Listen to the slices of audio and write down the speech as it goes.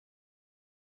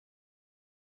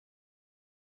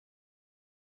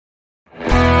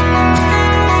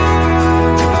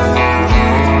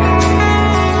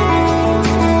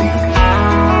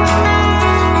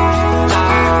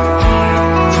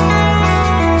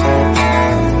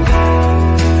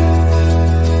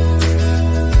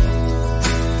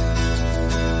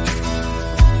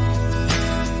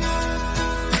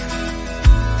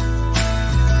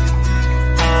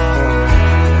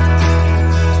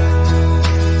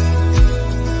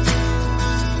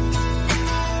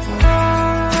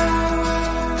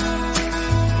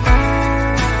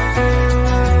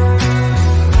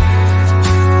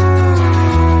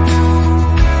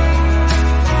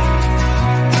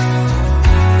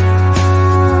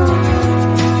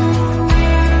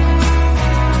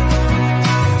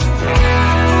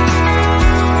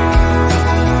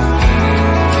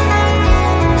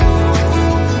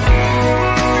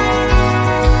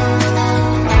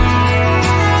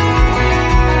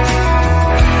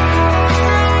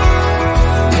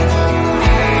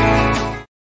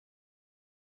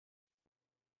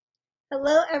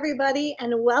everybody,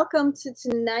 and welcome to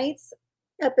tonight's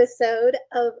episode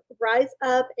of Rise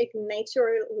Up, Ignite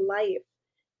Your Life.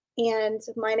 And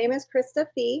my name is Krista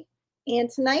Fee, and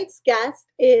tonight's guest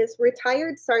is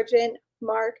retired Sergeant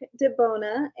Mark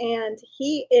DiBono, and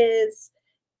he is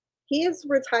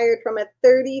retired from a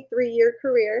 33-year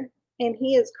career, and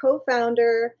he is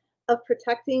co-founder of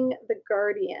Protecting the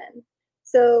Guardian.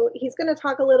 So he's going to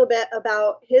talk a little bit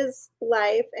about his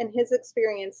life and his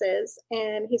experiences,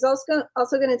 and he's also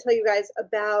going to tell you guys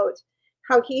about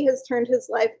how he has turned his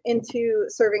life into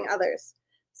serving others.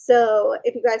 So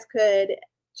if you guys could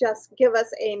just give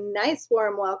us a nice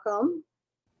warm welcome.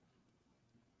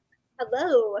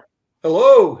 Hello.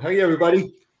 Hello. How are you,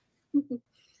 everybody?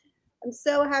 I'm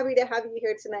so happy to have you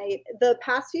here tonight. The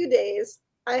past few days,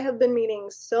 I have been meeting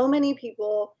so many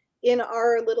people in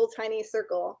our little tiny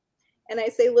circle. And I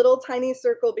say little tiny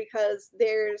circle because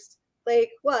there's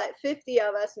 50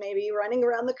 of us maybe running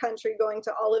around the country going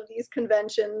to all of these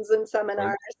conventions and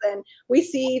seminars. Right. And we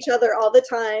see each other all the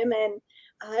time. And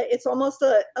it's almost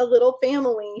a little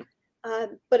family,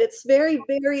 but it's very,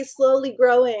 very slowly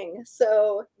growing.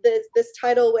 So this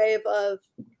tidal wave of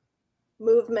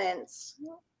movements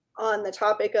on the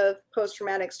topic of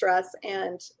post-traumatic stress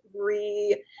and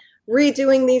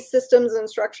redoing these systems and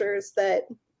structures that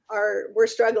we're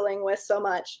struggling with so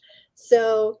much.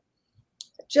 So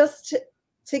just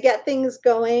to get things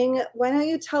going, why don't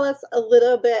you tell us a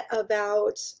little bit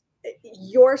about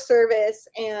your service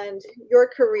and your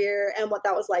career and what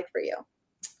that was like for you?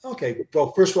 Okay.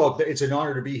 Well, first of all, it's an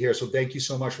honor to be here. So thank you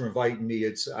so much for inviting me.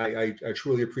 I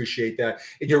truly appreciate that.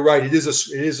 And you're right. It is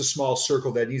a small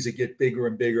circle that needs to get bigger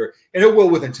and bigger, and it will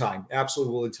within time.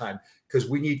 Absolutely will in time, because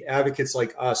we need advocates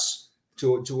like us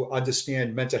to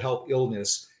understand mental health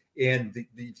illness and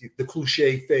the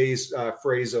cliche phrase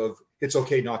of it's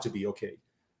okay not to be okay.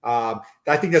 I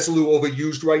think that's a little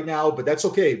overused right now, but that's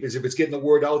okay, because if it's getting the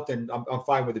word out, then I'm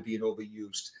fine with it being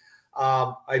overused.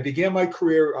 I began my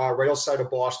career right outside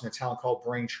of Boston, a town called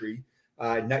Braintree,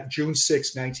 June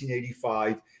 6,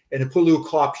 1985. And to put a little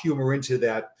cop humor into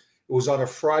that, it was on a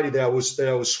Friday that I was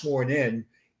sworn in,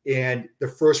 and the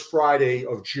first Friday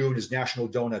of June is National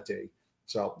Donut Day.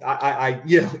 So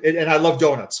and I love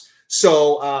donuts.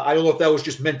 So I don't know if that was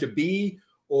just meant to be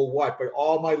or what, but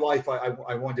all my life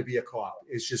I wanted to be a cop.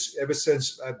 It's just ever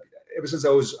since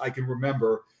I can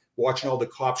remember watching all the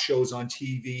cop shows on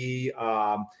TV.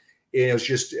 And it was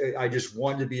just, I just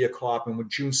wanted to be a cop. And when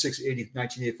June 6,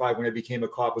 1985, when I became a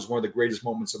cop, was one of the greatest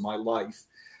moments of my life.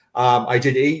 I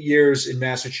did 8 years in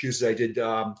Massachusetts. I did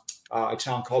a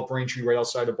town called Braintree right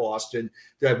outside of Boston.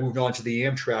 Then I moved on to the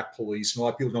Amtrak police. And a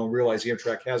lot of people don't realize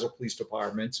Amtrak has a police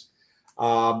department.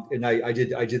 And I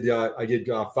did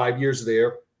 5 years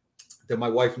there. Then my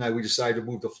wife and we decided to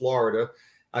move to Florida.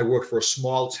 I worked for a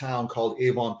small town called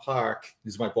Avon Park.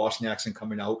 This is my Boston accent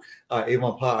coming out.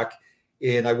 Avon Park.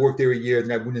 And I worked there a year.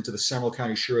 Then I went into the Seminole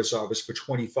County Sheriff's Office for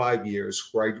 25 years,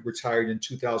 where I retired in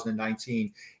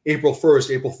 2019. April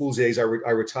 1st, April Fool's Day, I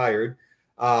retired.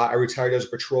 I retired as a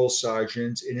patrol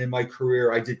sergeant. And in my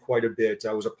career, I did quite a bit.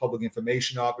 I was a public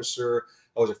information officer.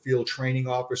 I was a field training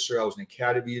officer. I was an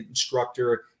academy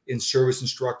instructor, in-service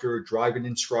instructor, driving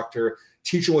instructor.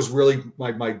 Teaching was really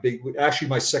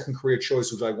my second career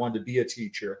choice was I wanted to be a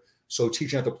teacher. So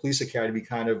teaching at the police academy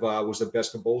kind of was the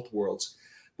best of both worlds.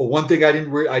 But one thing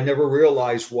I never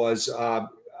realized was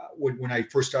when I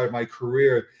first started my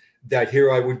career that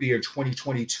here I would be in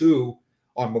 2022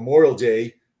 on Memorial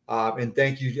Day. And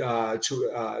thank you to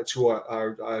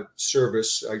our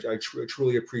service. I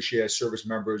truly appreciate our service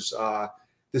members.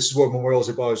 This is what Memorial is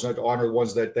about, is to honor the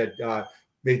ones that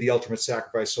made the ultimate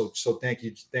sacrifice. So thank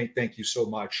you. Thank you so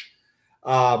much.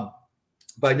 But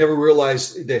I never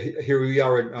realized that here we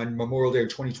are on Memorial Day in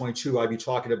 2022. I'd be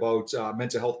talking about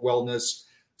mental health wellness,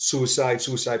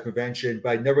 suicide prevention.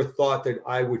 But I never thought that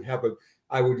I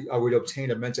would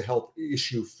obtain a mental health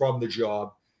issue from the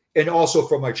job, and also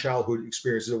from my childhood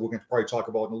experiences that we're going to probably talk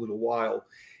about in a little while.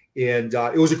 And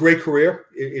it was a great career.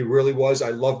 It really was.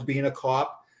 I loved being a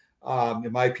cop.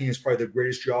 In my opinion, it's probably the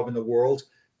greatest job in the world.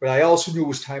 But I also knew it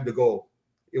was time to go.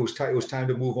 It was time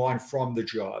to move on from the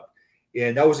job.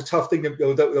 And that was a tough thing.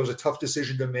 That was a tough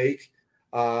decision to make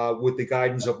with the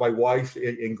guidance of my wife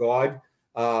and God.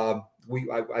 I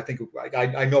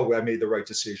know I made the right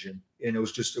decision. And it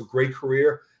was just a great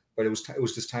career, but it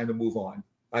was just time to move on.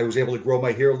 I was able to grow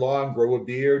my hair long, grow a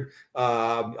beard.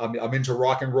 I'm into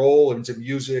rock and roll, I'm into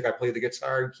music. I play the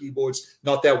guitar and keyboards,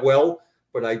 not that well,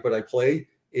 but I play.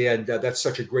 And that's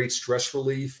such a great stress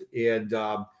relief. And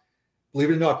believe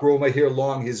it or not, growing my hair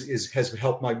long has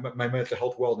helped my mental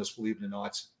health wellness, believe it or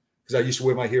not. Because I used to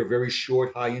wear my hair very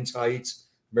short, high and tight,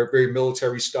 very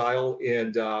military style.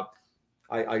 And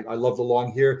I love the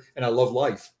long hair, and I love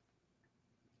life.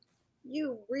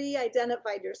 You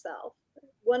re-identified yourself.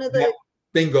 One of Yeah. the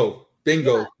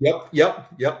Bingo. yeah,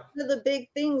 Yep. one of the big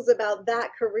things about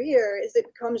that career is it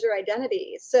becomes your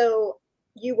identity. So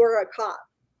you were a cop.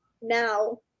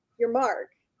 Now you're Mark.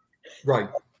 Right.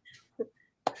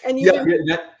 And you've Yeah.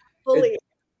 been fully.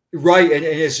 Right, and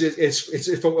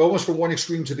it's almost from one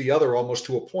extreme to the other, almost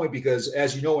to a point, because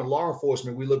as you know, in law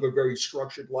enforcement, we live a very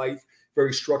structured life,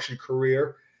 very structured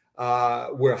career.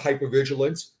 We're hyper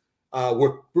vigilant.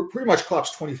 We're pretty much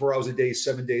cops 24 hours a day,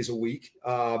 7 days a week,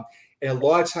 and a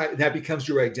lot of times that becomes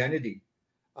your identity.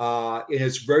 And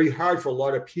it's very hard for a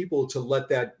lot of people to let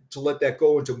that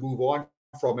go and to move on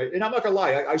from it. And I'm not gonna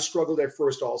lie, I struggled at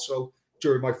first also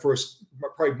during my first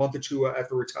probably month or two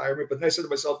after retirement. But then I said to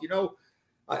myself,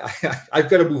 I've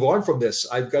got to move on from this.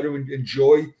 I've got to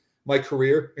enjoy my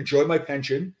career, enjoy my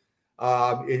pension,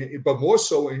 but more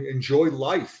so enjoy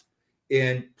life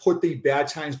and put the bad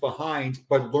times behind,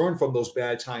 but learn from those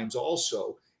bad times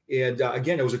also. And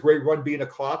again, it was a great run being a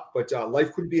cop, but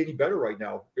life couldn't be any better right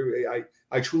now.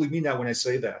 I truly mean that when I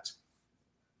say that.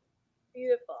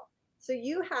 Beautiful. So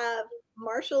you have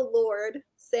Marshall Lord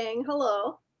saying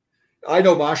hello. I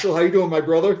know, Marshall. How you doing, my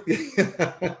brother? Just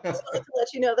wanted to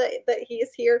let you know that he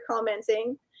is here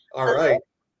commenting. All right.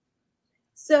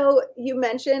 So you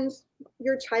mentioned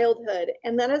your childhood,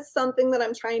 and that is something that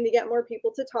I'm trying to get more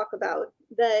people to talk about,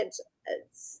 that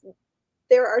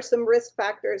there are some risk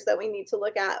factors that we need to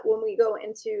look at when we go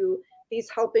into these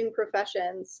helping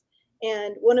professions.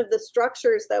 And one of the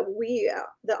structures that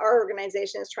our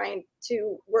organization is trying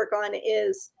to work on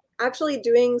is actually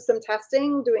doing some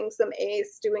testing, doing some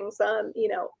ACE, doing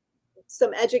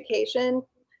some education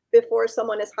before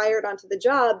someone is hired onto the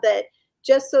job, that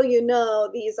just so you know,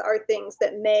 these are things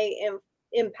that may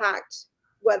impact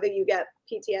whether you get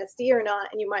PTSD or not,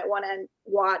 and you might want to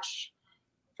watch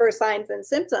for signs and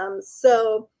symptoms.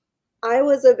 So I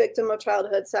was a victim of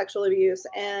childhood sexual abuse,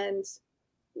 and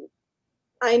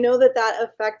I know that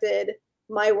affected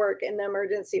my work in the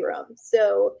emergency room.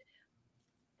 So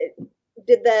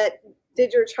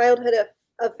did your childhood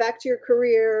affect your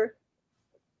career?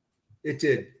 It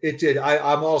did. It did.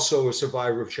 I'm also a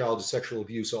survivor of childhood sexual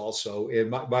abuse also.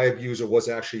 And my abuser was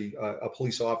actually a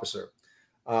police officer.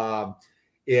 And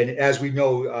as we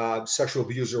know, sexual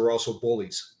abusers are also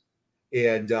bullies.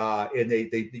 And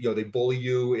they bully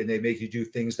you, and they make you do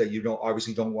things that you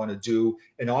obviously don't want to do,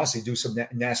 and honestly do some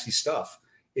nasty stuff.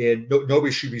 And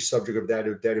nobody should be subject of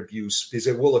that abuse, because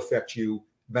it will affect you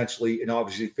mentally and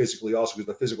obviously physically, also with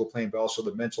the physical pain, but also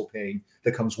the mental pain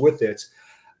that comes with it.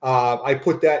 I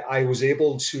was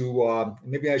able to,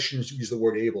 maybe I shouldn't use the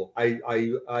word able. I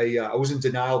was in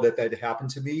denial that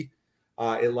happened to me.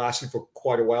 It lasted for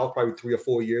quite a while, probably 3 or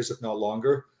 4 years, if not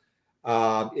longer.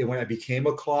 And when I became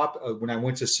a cop, when I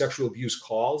went to sexual abuse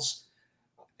calls,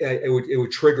 it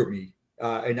would trigger me,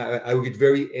 and I would get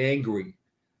very angry.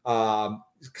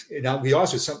 And I'll be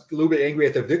honest, a little bit angry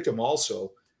at the victim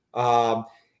also.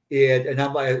 And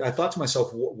I thought to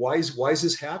myself, why is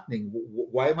this happening?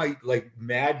 Why am I like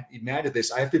mad at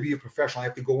this? I have to be a professional. I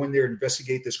have to go in there,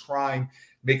 investigate this crime,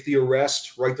 make the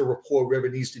arrest, write the report, whatever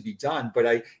needs to be done. But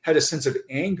I had a sense of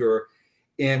anger.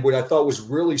 And what I thought was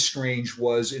really strange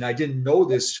was, and I didn't know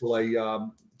this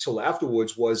till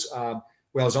afterwards, was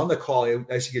when I was on the call,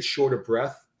 I used to get short of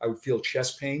breath. I would feel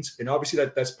chest pains, and obviously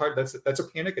that's a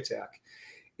panic attack.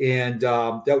 And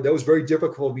that was very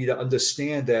difficult for me to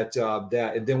understand that.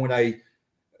 And then when I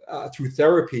through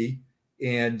therapy,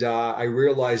 and I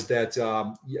realized that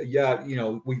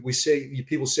we say,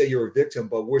 people say you're a victim,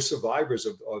 but we're survivors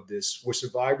of this. We're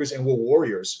survivors, and we're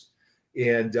warriors.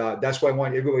 And that's why I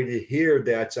want everybody to hear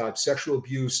that sexual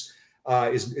abuse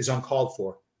is uncalled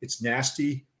for. It's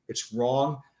nasty. It's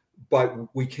wrong.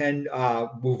 But we can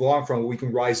move on from it. We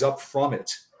can rise up from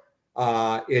it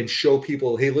and show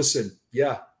people, hey, listen,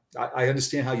 yeah, I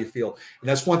understand how you feel. And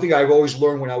that's one thing I've always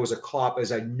learned when I was a cop,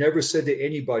 is I never said to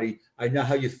anybody, I know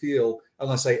how you feel,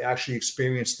 unless I actually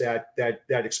experienced that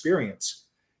experience.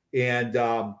 And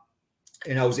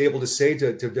I was able to say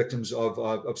to victims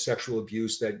of sexual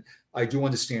abuse that I do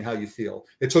understand how you feel.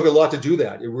 It took a lot to do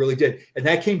that. It really did. And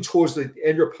that came towards the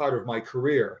ender part of my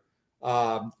career,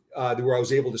 where I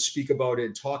was able to speak about it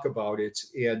and talk about it.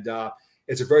 And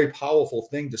it's a very powerful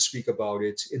thing to speak about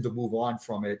it and to move on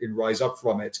from it and rise up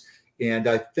from it. And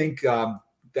I think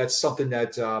that's something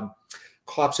that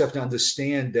cops have to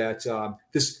understand, that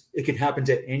it can happen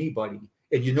to anybody.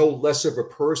 And you know less of a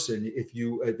person if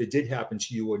it did happen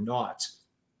to you or not.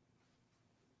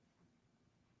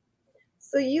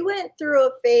 So you went through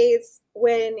a phase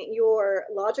when your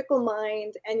logical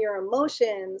mind and your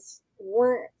emotions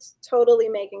weren't totally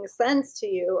making sense to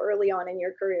you early on in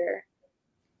your career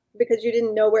because you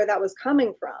didn't know where that was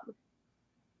coming from.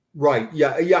 Right.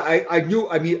 Yeah. Yeah. I knew.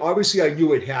 I mean, obviously, I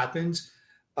knew it happened,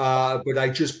 but I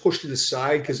just pushed it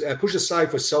aside because I pushed it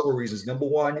aside for several reasons. Number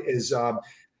one is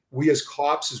we as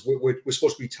cops we're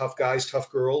supposed to be tough guys, tough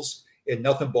girls, and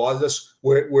nothing bothers us.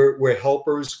 We're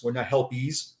helpers. We're not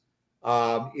helpies.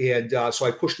 And so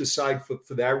I pushed it aside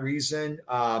for that reason.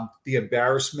 The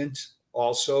embarrassment,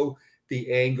 also the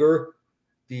anger,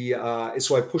 the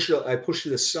so I pushed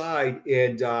it aside,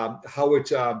 and how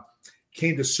it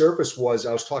came to surface was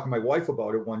I was talking to my wife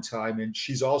about it one time, and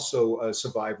she's also a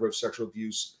survivor of sexual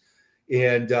abuse,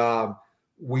 and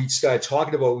we started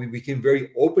talking about it. We became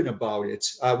very open about it.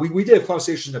 We did have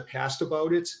conversations in the past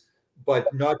about it,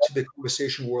 but not to the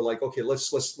conversation where we're like, okay,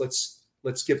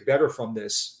 let's get better from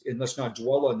this, and let's not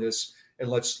dwell on this, and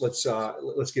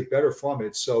let's get better from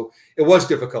it. So it was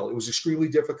difficult. It was extremely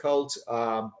difficult.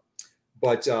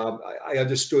 But I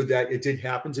understood that it did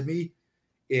happen to me,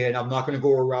 and I'm not going to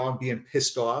go around being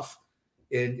pissed off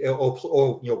and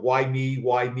why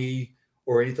me,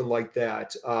 or anything like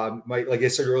that. Like I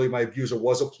said earlier, my abuser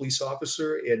was a police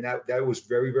officer, and that was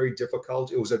very, very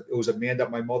difficult. It was a man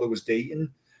that my mother was dating,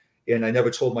 and I never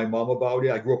told my mom about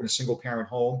it. I grew up in a single parent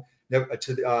home.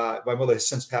 My mother has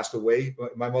since passed away.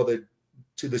 My mother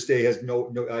to this day has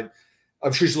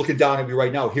I'm sure she's looking down at me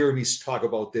right now, hearing me talk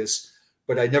about this.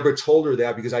 But I never told her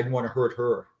that because I didn't want to hurt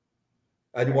her.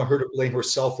 I didn't want her to blame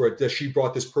herself for it, that she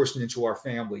brought this person into our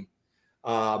family.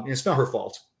 And it's not her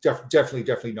fault.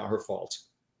 Definitely not her fault.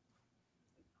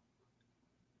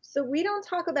 So we don't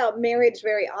talk about marriage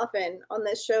very often on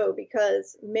this show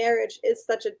because marriage is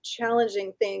such a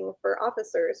challenging thing for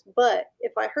officers. But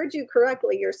if I heard you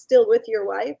correctly, you're still with your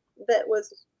wife that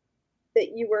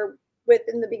you were with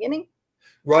in the beginning?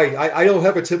 Right. I don't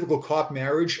have a typical cop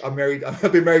marriage. I'm married.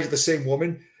 I've been married to the same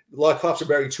woman. A lot of cops are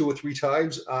married 2 or 3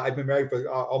 times. I've been married for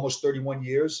almost 31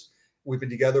 years. We've been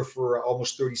together for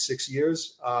almost 36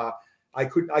 years. I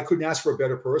couldn't ask for a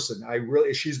better person.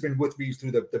 She's been with me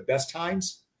through the best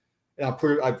times, and I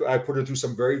put her through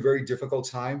some very, very difficult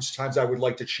times I would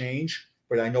like to change,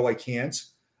 but I know I can't.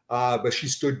 But she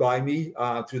stood by me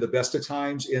through the best of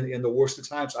times and the worst of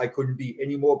times. I couldn't be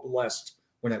any more blessed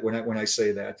when I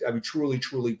say that. I mean, truly,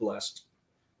 truly blessed.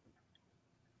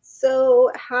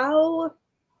 So how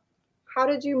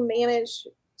did you manage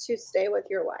to stay with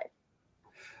your wife?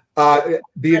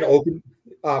 Being open.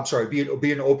 I'm sorry,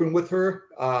 being open with her.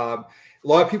 A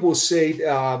lot of people say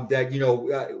that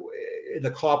in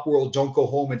the cop world, don't go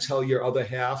home and tell your other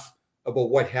half about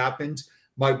what happened.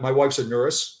 My wife's a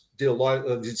nurse.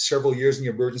 Did several years in the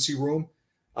emergency room.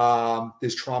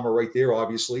 There's trauma right there,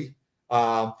 obviously.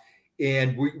 And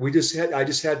I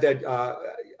just had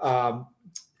that.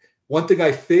 One thing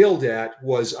I failed at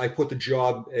was I put the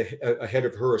job ahead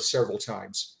of her several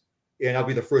times. And I'll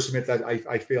be the first to admit that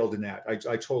I failed in that.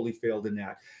 I totally failed in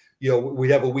that.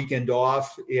 We'd have a weekend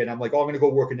off, and I'm like, oh, I'm going to go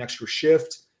work an extra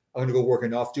shift. I'm going to go work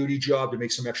an off-duty job to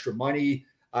make some extra money.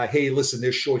 Hey, listen,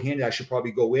 they're short-handed. I should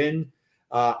probably go in.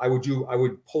 I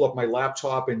would pull up my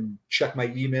laptop and check my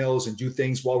emails and do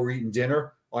things while we're eating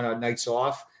dinner on our nights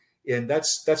off. And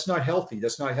that's not healthy.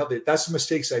 That's not healthy. That's the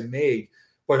mistakes I made.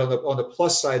 But on the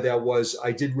plus side,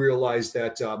 I did realize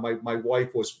that my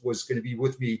wife was going to be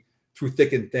with me through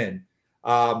thick and thin.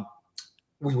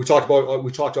 We talked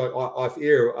off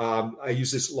air. I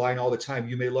use this line all the time.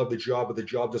 You may love the job, but the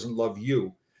job doesn't love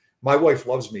you. My wife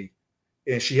loves me,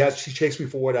 and she takes me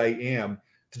for what I am.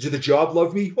 Did the job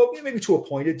love me? Well, maybe to a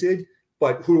point it did.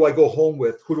 But who do I go home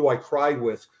with? Who do I cry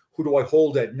with? Who do I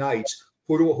hold at night?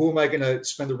 Who am I going to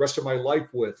spend the rest of my life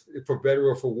with, for better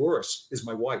or for worse? Is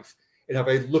my wife. And if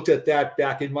I looked at that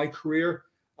back in my career,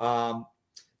 not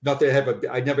that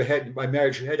I never had, my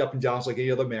marriage had up and downs like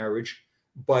any other marriage,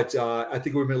 but I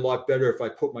think it would have been a lot better if I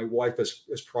put my wife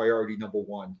as priority number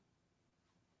one.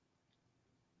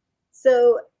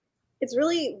 So it's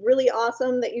really, really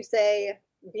awesome that you say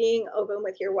being open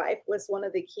with your wife was one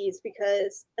of the keys,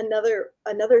 because another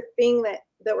thing that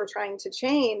we're trying to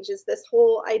change is this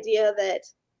whole idea that,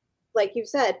 like you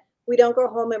said, we don't go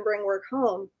home and bring work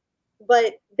home,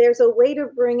 but there's a way to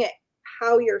bring it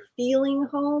how you're feeling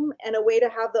home, and a way to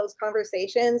have those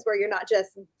conversations where you're not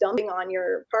just dumping on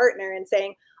your partner and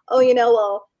saying, oh,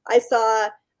 well, I saw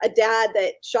a dad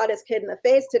that shot his kid in the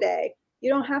face today. You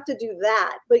don't have to do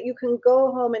that, but you can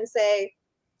go home and say,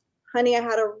 honey, I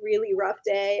had a really rough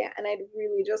day, and I'd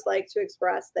really just like to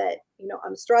express that,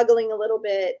 I'm struggling a little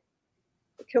bit.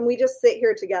 Can we just sit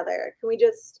here together? Can we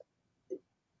just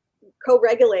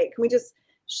co-regulate? Can we just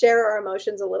share our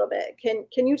emotions a little bit.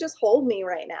 Can you just hold me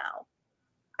right now?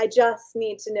 I just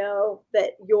need to know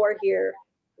that you're here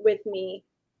with me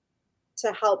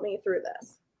to help me through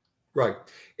this. Right,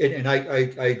 and I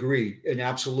agree, and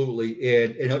absolutely,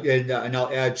 and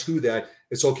I'll add to that.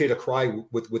 It's okay to cry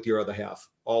with your other half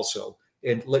also,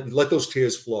 and let those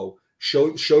tears flow.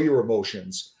 Show your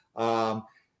emotions, and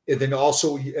then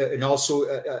also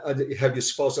have your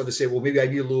spouse understand. Well, maybe I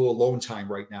need a little alone time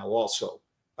right now, also,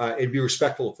 and be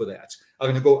respectful for that.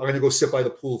 I'm gonna go sit by the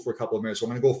pool for a couple of minutes. Or I'm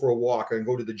gonna go for a walk. I'm gonna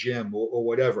go to the gym or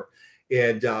whatever.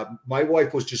 And my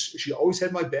wife was she always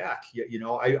had my back.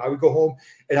 I would go home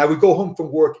and I would go home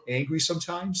from work angry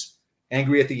sometimes,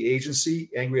 angry at the agency,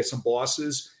 angry at some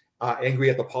bosses, angry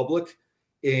at the public.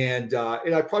 And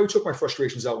I probably took my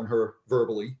frustrations out on her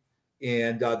verbally.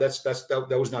 And that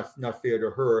was not fair to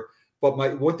her. But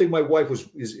one thing my wife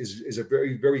is a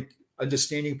very, very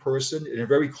understanding person and a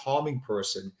very calming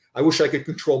person. I wish I could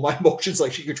control my emotions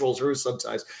like she controls hers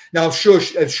sometimes. Now I'm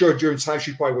sure during time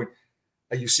she probably went,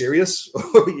 are you serious?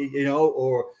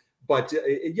 But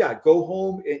go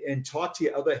home and talk to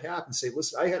your other half and say,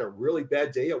 listen, I had a really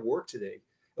bad day at work today.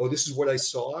 Oh, this is what I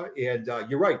saw. And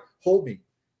you're right. Hold me.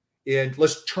 And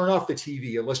let's turn off the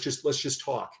TV and let's just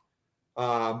talk.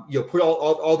 Put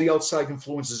all the outside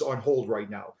influences on hold right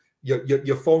now.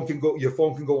 Your phone can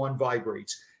go on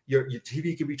vibrate. Your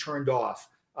TV can be turned off.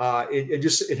 And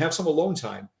have some alone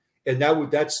time. And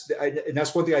that's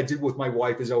one thing I did with my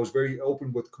wife is I was very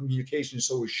open with communication.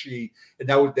 So was she, and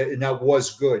that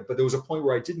was good. But there was a point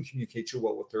where I didn't communicate too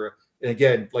well with her. And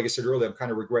again, like I said earlier, I'm kind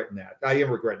of regretting that. I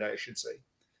am regretting that, I should say.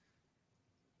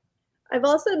 I've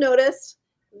also noticed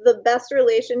the best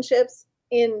relationships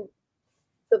in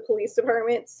the police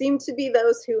department seem to be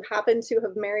those who happen to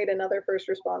have married another first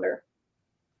responder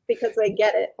because they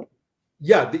get it.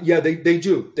 Yeah, they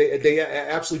do. They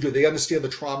absolutely do. They understand the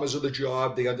traumas of the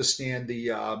job. They understand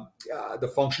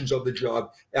the functions of the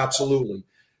job. Absolutely.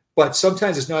 But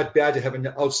sometimes it's not bad to have an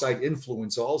outside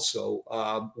influence also.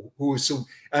 I don't want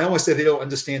to say they don't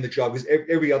understand the job because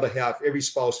every other half, every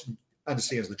spouse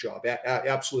understands the job.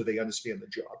 Absolutely, they understand the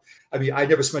job. I mean, I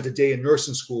never spent a day in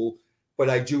nursing school, but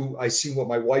I seen what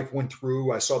my wife went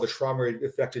through. I saw the trauma it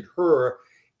affected her.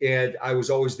 And I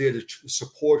was always there to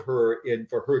support her and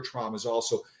for her traumas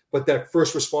also. But that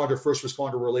first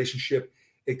responder relationship,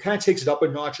 it kind of takes it up a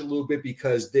notch a little bit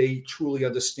because they truly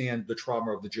understand the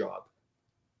trauma of the job.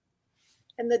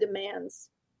 And the demands.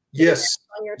 Yes.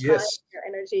 On your time, your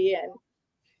energy. And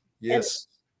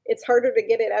it's harder to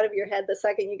get it out of your head the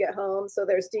second you get home. So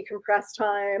there's decompress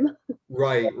time.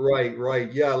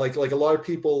 Right. Yeah. Like a lot of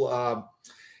people,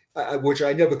 which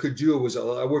I never could do was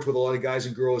I worked with a lot of guys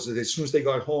and girls that as soon as they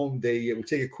got home, they would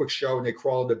take a quick shower and they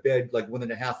crawl into bed like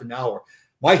within a half an hour.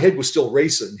 My head was still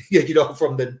racing,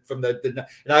 from the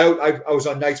and I was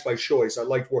on nights by choice. I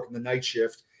liked working the night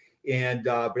shift, and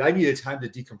but I needed time to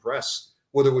decompress.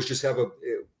 Whether it was just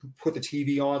put the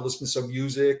TV on, listen to some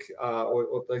music,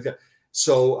 or like that.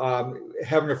 So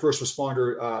having a first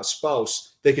responder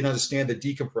spouse, they can understand the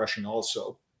decompression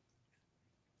also.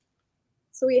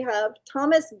 So we have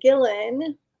Thomas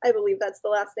Gillen, I believe that's the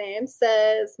last name,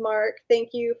 says, Mark,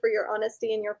 thank you for your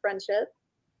honesty and your friendship.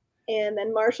 And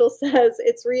then Marshall says,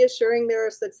 it's reassuring there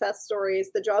are success stories.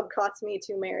 The job cost me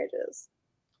 2 marriages.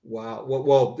 Wow.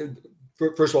 Well,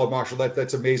 first of all, Marshall,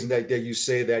 that's amazing that you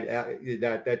say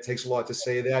that. That takes a lot to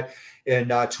say that. And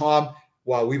Tom,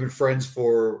 wow, we've been friends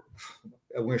for,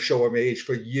 I'm going to show my age,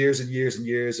 for years and years and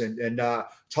years. And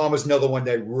Tom is another one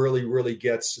that really, really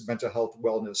gets mental health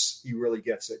wellness. He really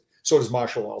gets it. So does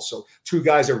Marshall also. 2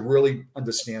 guys that really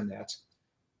understand that.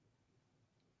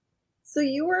 So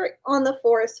you were on the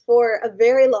force for a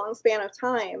very long span of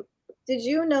time. Did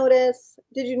you notice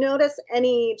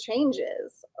any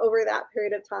changes over that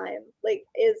period of time? Like,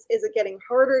 is it getting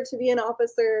harder to be an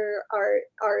officer? Are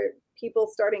people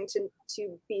starting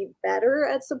to be better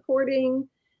at supporting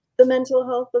the mental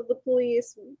health of the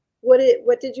police? What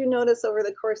did you notice over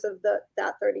the course of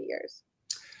that 30 years?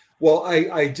 Well,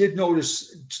 I did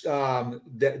notice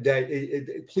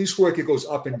that police work, it goes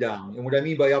up and down. And what I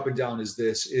mean by up and down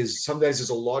is sometimes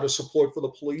there's a lot of support for the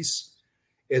police,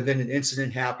 and then an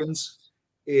incident happens,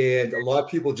 and a lot of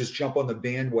people just jump on the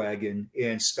bandwagon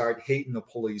and start hating the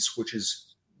police, which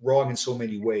is wrong in so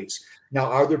many ways. Now,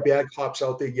 are there bad cops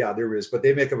out there? Yeah, there is, but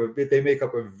they make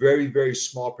up a very, very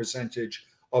small percentage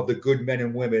of the good men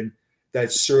and women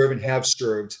that serve and have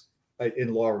served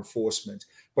in law enforcement.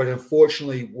 But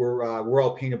unfortunately, we're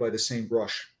all painted by the same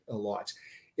brush a lot.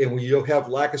 And when you don't have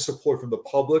lack of support from the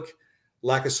public,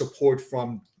 lack of support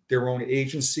from their own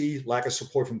agency, lack of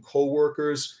support from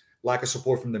coworkers, lack of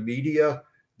support from the media,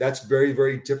 that's very,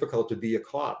 very difficult to be a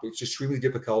cop. It's extremely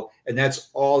difficult, and that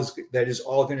is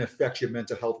all going to affect your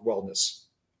mental health wellness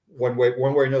one way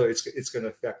or another. It's going to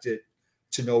affect it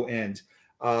to no end.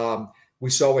 We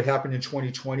saw what happened in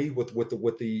 2020 with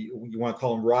the you want to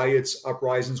call them riots,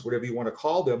 uprisings, whatever you want to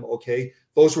call them. Okay,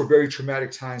 those were very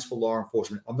traumatic times for law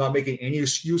enforcement. I'm not making any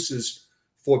excuses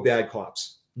for bad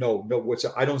cops. No.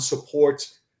 I don't support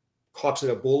cops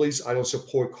that are bullies. I don't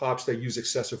support cops that use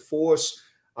excessive force.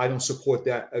 I don't support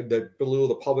that that belittle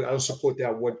the public. I don't support that.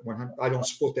 I don't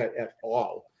support that at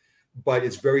all. But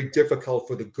it's very difficult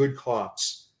for the good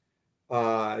cops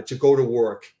to go to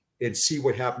work and see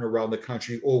what happened around the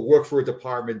country, or work for a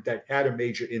department that had a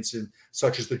major incident,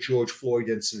 such as the George Floyd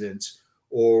incident,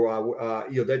 or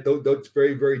those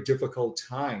very, very difficult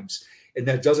times, and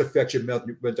that does affect your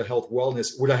mental health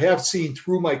wellness. What I have seen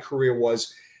through my career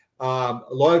was a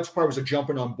lot of departments are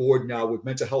jumping on board now with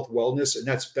mental health wellness, and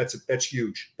that's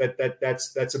huge.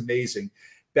 That's amazing.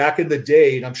 Back in the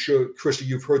day, and I'm sure, Krista,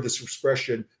 you've heard this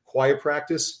expression, quiet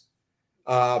practice.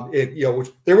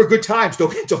 There were good times.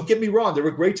 Don't get me wrong. There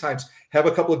were great times. Have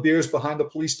a couple of beers behind the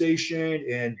police station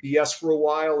and BS for a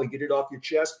while and get it off your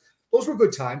chest. Those were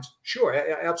good times. Sure,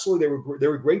 absolutely, they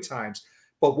were great times.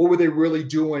 But what were they really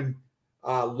doing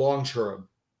long term?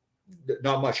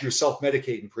 Not much. You're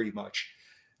self-medicating pretty much.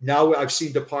 Now I've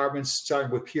seen departments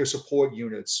starting with peer support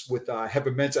units, with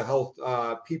having mental health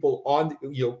people on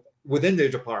within their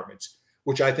departments,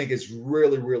 which I think is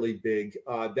really, really big.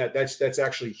 That's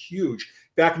actually huge.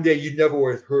 Back in the day, you'd never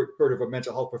would have heard of a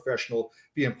mental health professional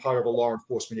being part of a law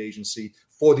enforcement agency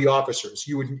for the officers.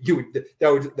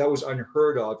 That was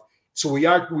unheard of. So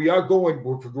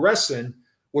we're progressing.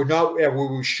 We're not where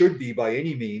we should be by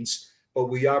any means, but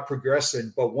we are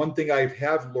progressing. But one thing I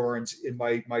have learned in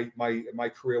my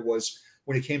career was,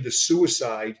 when it came to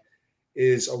suicide,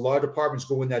 is a lot of departments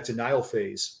go in that denial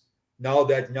phase. Now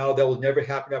that will never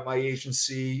happen at my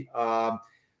agency,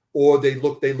 or they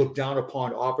look down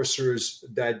upon officers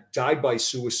that died by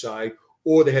suicide,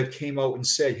 or they have came out and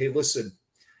said, "Hey, listen,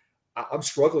 I'm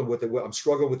struggling with it. I'm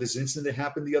struggling with this incident that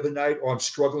happened the other night, or I'm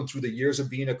struggling through the years of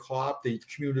being a cop, the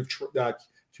cumulative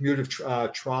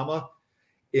trauma."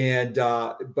 And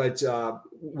but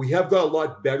we have got a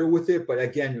lot better with it. But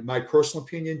again, in my personal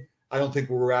opinion, I don't think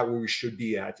we're at where we should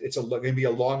be at. It's going to be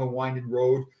a long and winding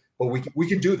road. But we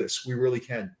can do this. We really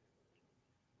can.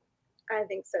 I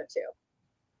think so too.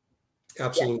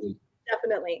 Absolutely. Yes,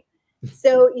 definitely.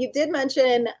 So you did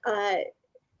mention that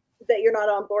you're not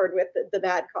on board with the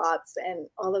bad cops and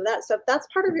all of that stuff. That's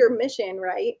part of your mission,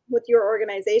 right? With your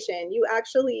organization, you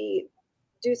actually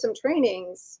do some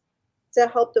trainings to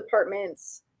help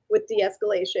departments with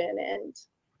de-escalation and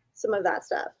some of that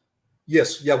stuff.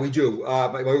 Yes, yeah, we do.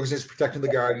 My organization is Protecting the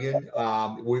Guardian.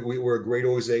 We're a great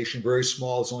organization, very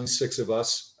small. It's only 6 of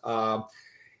us.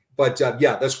 But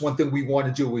that's one thing we want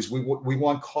to do is we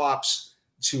want cops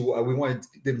to we want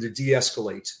them to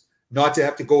de-escalate, not to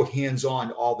have to go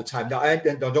hands-on all the time. Now,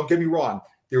 don't get me wrong.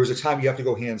 There is a time you have to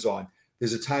go hands-on.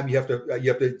 There's a time you have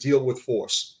to deal with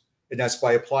force, and that's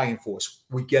by applying force.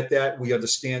 We get that. We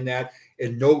understand that,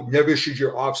 and never should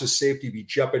your officer's safety be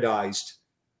jeopardized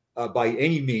by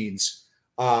any means,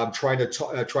 trying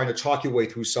to talk your way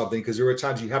through something, because there are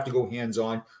times you have to go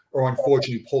hands-on, or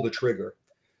unfortunately pull the trigger.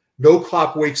 No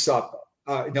cop wakes up.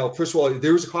 Now, first of all,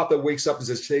 there is a cop that wakes up and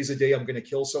says, "Today's the day I'm going to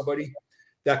kill somebody."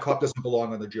 That cop doesn't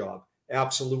belong on the job.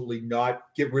 Absolutely not.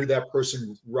 Get rid of that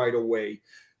person right away.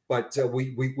 But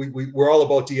we're all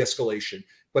about de-escalation.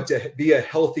 But to be a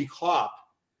healthy cop,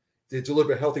 to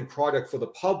deliver a healthy product for the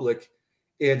public,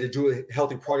 and to do a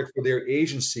healthy product for their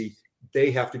agency,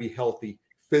 they have to be healthy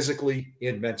physically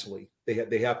and mentally.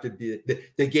 They have to be,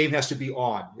 the game has to be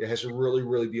on. It has to really,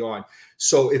 really be on.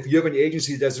 So if you have an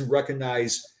agency that doesn't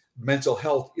recognize mental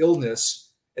health illness,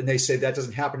 and they say that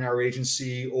doesn't happen in our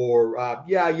agency, or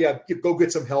go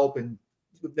get some help and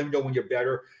let them know when you're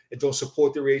better, and don't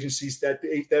support their agencies, that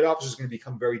officer is going to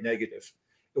become very negative.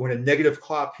 And when a negative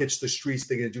cop hits the streets,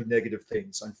 they're going to do negative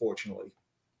things, unfortunately.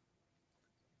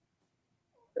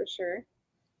 For sure.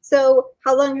 So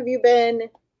how long have you been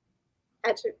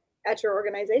at your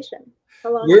organization?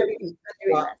 How long have you been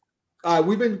doing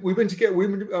this? We've been together.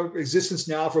 We've been in existence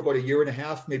now for about 1.5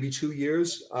 years, maybe 2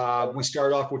 years. We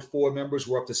started off with 4 members.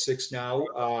 We're up to 6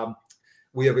 now.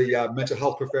 We have a mental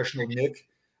health professional, Nick.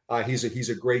 He's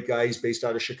a great guy. He's based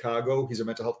out of Chicago. He's a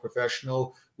mental health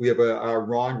professional. We have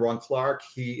Ron Clark.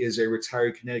 He is a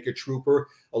retired Connecticut trooper,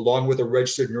 along with a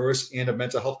registered nurse and a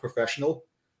mental health professional.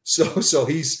 So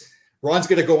Ron's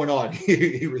got it going on.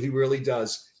 He really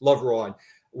does. Love Ron.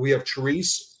 We have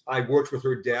Therese. I worked with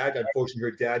her dad. Unfortunately,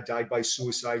 her dad died by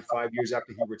suicide 5 years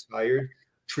after he retired.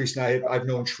 Treese and I've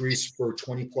known Treese for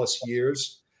 20 plus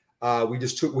years. We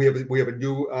have a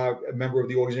new member of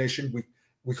the organization.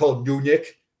 We call him New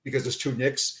Nick because there's two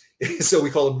Nicks. So we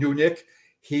call him New Nick.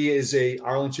 He is a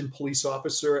Arlington police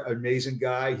officer, amazing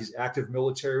guy. He's active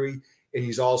military, and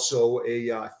he's also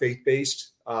a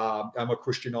faith-based. I'm a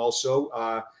Christian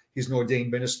also. He's an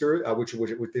ordained minister, which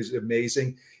is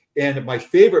amazing. And my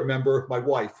favorite member, my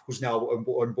wife, who's now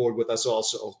on board with us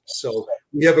also. So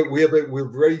we're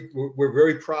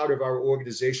very proud of our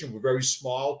organization. We're very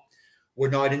small. We're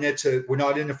not in it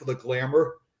for the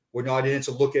glamour. We're not in it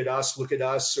to look at us,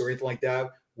 or anything like that.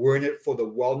 We're in it for the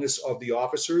wellness of the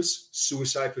officers,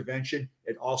 suicide prevention,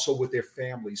 and also with their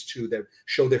families too, that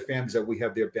show their families that we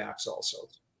have their backs also.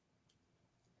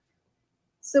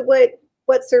 So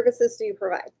what services do you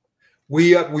provide?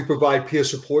 We provide peer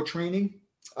support training.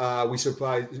 We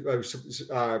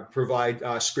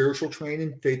provide spiritual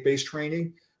training, faith-based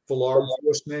training for law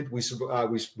enforcement.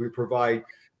 We provide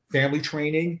family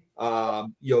training,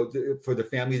 for the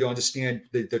family to understand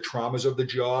the traumas of the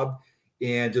job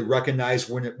and to recognize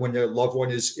when their loved one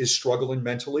is struggling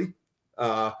mentally.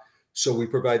 So we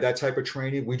provide that type of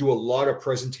training. We do a lot of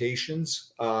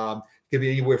presentations. It can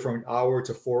be anywhere from an hour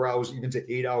to 4 hours, even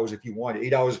to 8 hours if you want.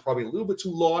 8 hours is probably a little bit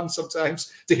too long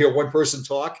sometimes to hear one person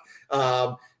talk.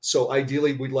 So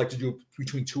ideally, we'd like to do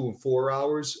between 2 and 4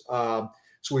 hours.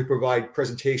 So we provide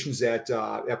presentations at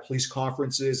police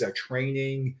conferences, at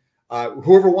training.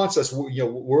 Whoever wants us,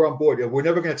 we're on board. We're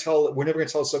never going to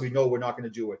tell somebody no, we're not going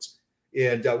to do it.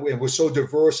 And we're so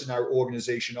diverse in our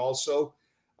organization also.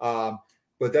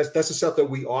 But that's the stuff that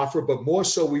we offer. But more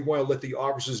so, we want to let the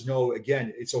officers know,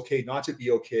 again, it's okay not to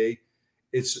be okay.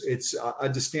 It's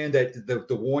understand that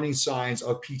the warning signs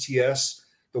of PTS,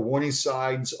 the warning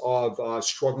signs of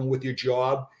struggling with your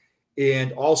job.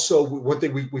 And also, one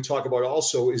thing we talk about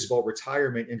also is about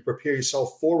retirement, and prepare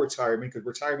yourself for retirement, because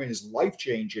retirement is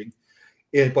life-changing.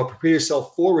 But prepare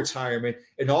yourself for retirement,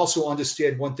 and also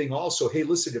understand one thing also. Hey,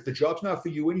 listen, if the job's not for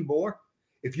you anymore,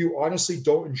 if you honestly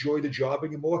don't enjoy the job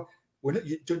anymore,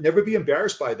 never be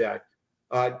embarrassed by that.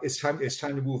 It's time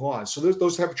to move on. So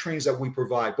those type of trainings that we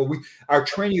provide. But our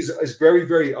training is very,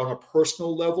 very on a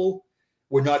personal level.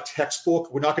 We're not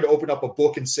textbook. We're not going to open up a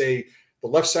book and say the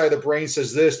left side of the brain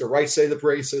says this, the right side of the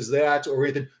brain says that, or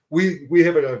anything. We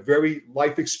have a very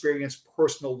life experience,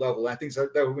 personal level. And I think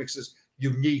that makes us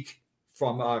unique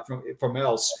from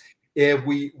else. And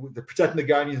the Protecting the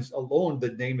Guardians alone,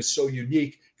 the name is so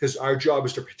unique because our job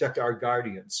is to protect our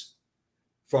guardians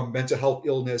from mental health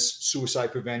illness,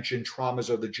 suicide prevention, traumas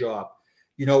of the job.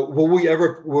 Will we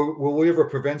ever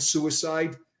prevent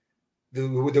suicide? The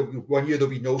 1 year there'll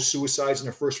be no suicides in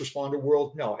the first responder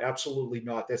world? No, absolutely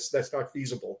not. That's not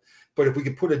feasible. But if we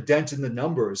can put a dent in the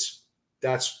numbers,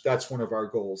 that's one of our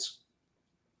goals.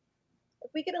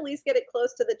 If we can at least get it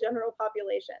close to the general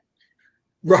population.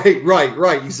 Right.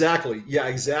 Exactly. Yeah,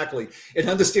 exactly. And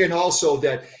understand also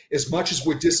that as much as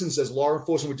we're distanced as law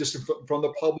enforcement, we're distant from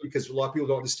the public because a lot of people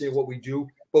don't understand what we do,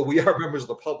 but we are members of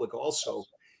the public also.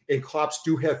 And cops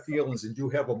do have feelings and do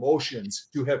have emotions,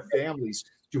 do have families,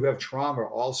 do have trauma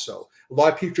also. A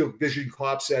lot of people vision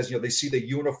cops as, they see the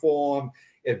uniform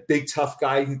and big, tough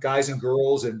guys and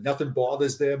girls, and nothing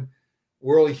bothers them.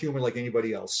 We're only human like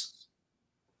anybody else.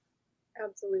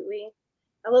 Absolutely.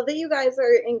 I love that you guys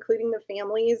are including the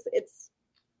families. It's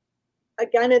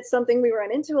something we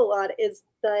run into a lot, is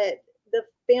that the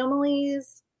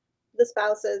families, the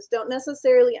spouses, don't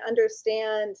necessarily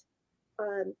understand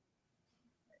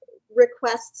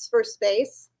requests for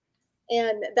space.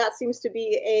 And that seems to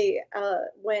be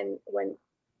when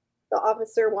the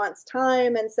officer wants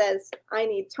time and says, I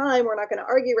need time, we're not going to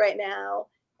argue right now.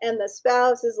 And the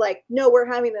spouse is like, no,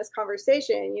 we're having this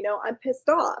conversation. I'm pissed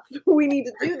off. We need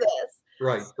to do this.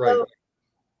 Right.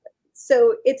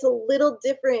 So it's a little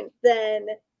different than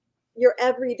your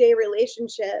everyday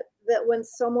relationship, that when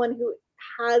someone who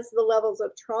has the levels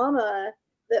of trauma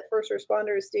that first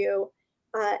responders do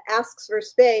asks for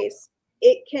space,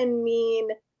 it can mean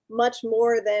much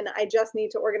more than I just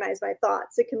need to organize my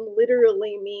thoughts. It can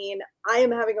literally mean I am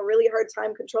having a really hard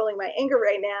time controlling my anger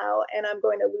right now, and I'm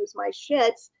going to lose my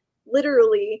shit,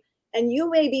 literally. And you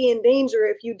may be in danger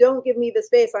if you don't give me the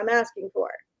space I'm asking for.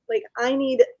 Like, I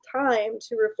need time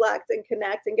to reflect and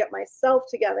connect and get myself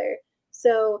together.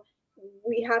 So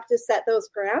we have to set those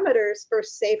parameters for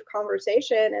safe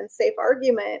conversation and safe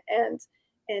argument,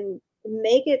 and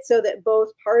make it so that both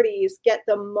parties get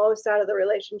the most out of the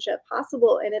relationship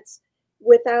possible. And it's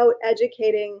without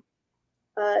educating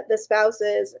the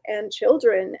spouses and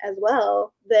children as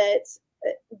well, that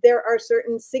there are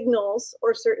certain signals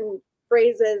or certain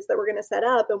phrases that we're going to set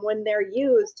up. And when they're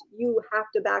used, you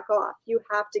have to back off. You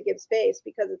have to give space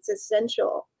because it's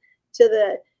essential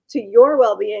to your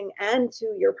well-being and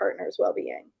to your partner's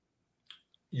well-being.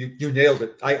 You nailed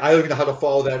it. I don't even know how to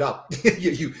follow that up.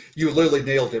 you literally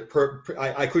nailed it.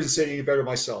 I couldn't say it any better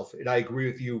myself, and I agree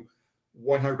with you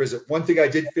 100%. One thing I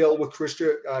did fail with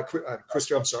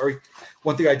Krista, I'm sorry.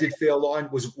 One thing I did fail on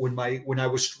was when I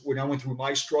went through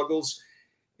my struggles,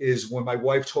 is when my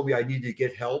wife told me I needed to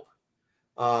get help.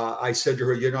 I said to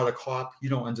her, "You're not a cop. You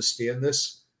don't understand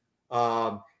this."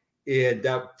 And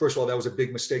that, first of all, that was a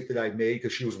big mistake that I made,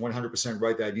 because she was 100%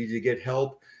 right that I needed to get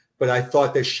help. But I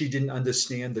thought that she didn't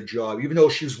understand the job, even though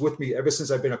she was with me ever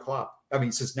since I've been a cop. I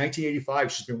mean, since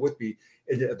 1985, she's been with me.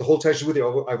 And the whole time she's with me,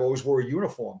 I've always wore a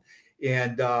uniform.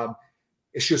 And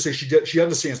she'll say she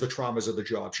understands the traumas of the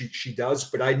job. She does,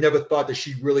 but I never thought that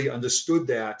she really understood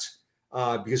that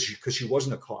because she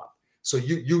wasn't a cop. So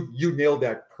you nailed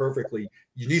that perfectly.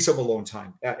 You need some alone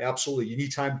time. Absolutely. You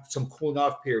need time, some cooling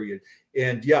off period.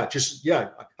 And I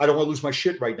don't want to lose my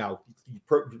shit right now.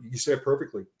 You said it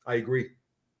perfectly. I agree.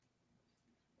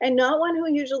 And not one who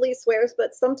usually swears,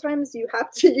 but sometimes you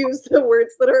have to use the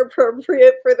words that are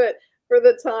appropriate for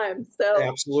the time. So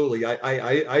absolutely,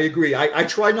 I agree. I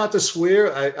try not to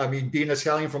swear. I mean, being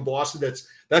Italian from Boston,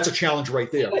 that's a challenge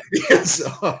right there. Yes,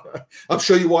 I'm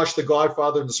sure you watched The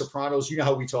Godfather and The Sopranos. You know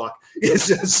how we talk.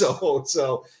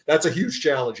 So that's a huge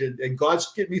challenge, and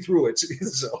God's getting me through it.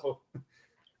 So,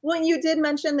 well, you did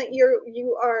mention that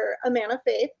you are a man of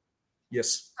faith.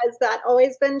 Yes. Has that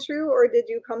always been true, or did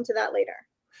you come to that later?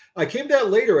 I came to that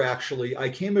later, actually. I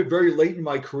came in very late in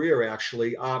my career,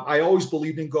 actually. I always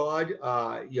believed in God.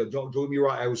 Don't get me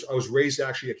wrong. I was raised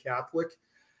actually a Catholic.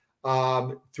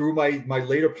 Through my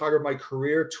later part of my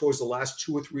career, towards the last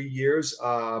 2 or 3 years,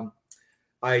 I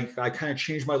kind of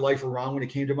changed my life around when it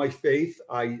came to my faith.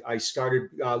 I started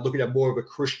looking at more of a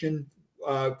Christian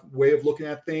way of looking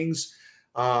at things.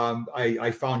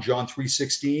 I found John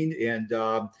 3:16, and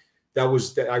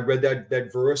I read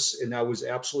that verse, and that was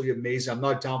absolutely amazing. I'm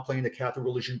not downplaying the Catholic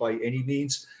religion by any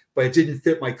means, but it didn't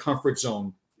fit my comfort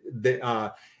zone. And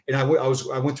I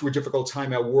went through a difficult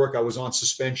time at work. I was on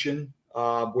suspension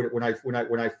when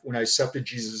I accepted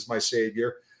Jesus as my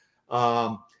Savior,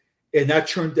 and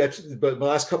but the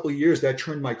last couple of years that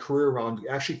turned my career around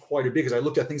actually quite a bit, because I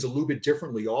looked at things a little bit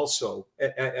differently also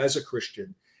as a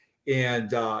Christian.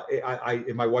 And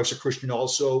and my wife's a Christian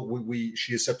also.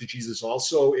 She accepted Jesus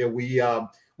also, and we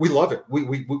love it.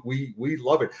 We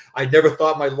love it. I never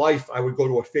thought in my life I would go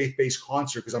to a faith-based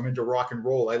concert, because I'm into rock and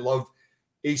roll. I love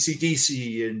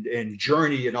AC/DC and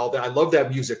Journey and all that. I love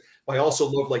that music. But I also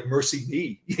love like Mercy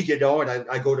Me, and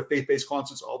I go to faith-based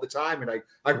concerts all the time, and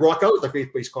I rock out at the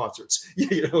faith-based concerts,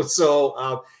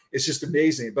 So it's just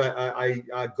amazing. But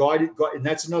God, and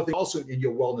that's another thing also in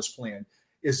your wellness plan,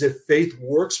 is if faith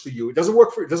works for you. It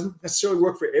doesn't necessarily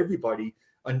work for everybody,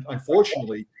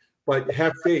 unfortunately, but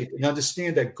have faith and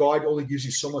understand that God only gives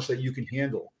you so much that you can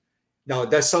handle. Now,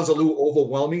 that sounds a little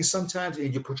overwhelming sometimes,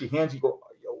 and you put your hands, you go,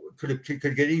 could it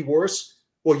get any worse?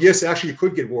 Well, yes, actually, it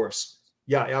could get worse.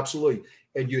 Yeah, absolutely.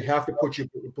 And you have to put your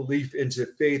belief into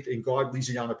faith, and God leads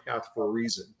you down a path for a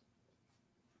reason.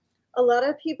 A lot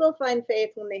of people find faith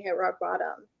when they hit rock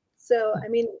bottom. So, I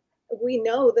mean, we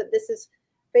know that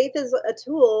faith is a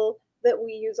tool that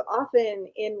we use often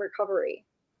in recovery.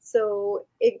 So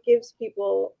it gives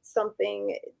people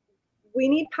something. We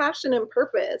need passion and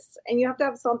purpose, and you have to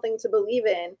have something to believe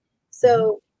in.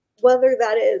 So whether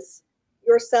that is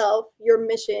yourself, your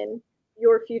mission,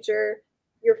 your future,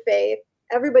 your faith,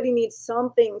 everybody needs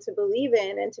something to believe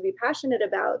in and to be passionate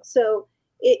about. So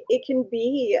it can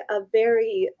be a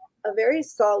very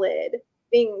solid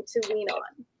thing to lean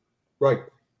on. Right.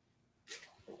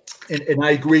 And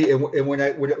I agree. And when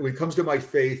it comes to my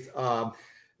faith,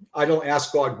 I don't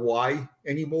ask God why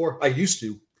anymore. I used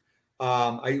to.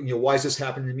 Why is this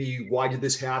happening to me? Why did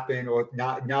this happen? Or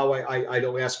not? Now I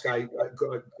don't ask God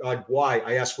why.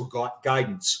 I ask for God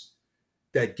guidance,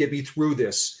 that get me through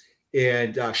this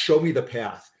and show me the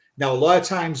path. Now, a lot of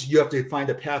times you have to find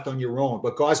a path on your own,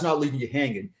 but God's not leaving you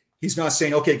hanging. He's not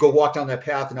saying, okay, go walk down that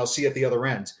path and I'll see you at the other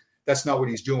end. That's not what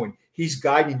he's doing. He's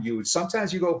guiding you. And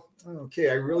sometimes you go, okay,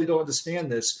 I really don't understand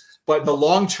this. But in the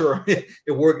long term,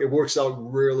 it works out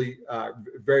really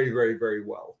very, very, very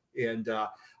well. And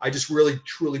I just really,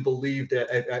 truly believe that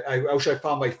I wish I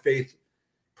found my faith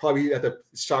probably at the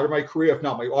start of my career, if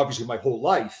not obviously my whole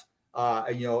life.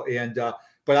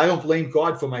 But I don't blame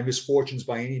God for my misfortunes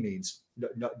by any means.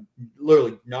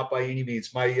 Literally, not by any means.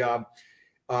 And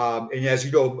as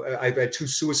you know, I've had 2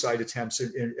 suicide attempts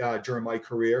during my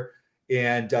career,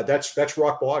 and that's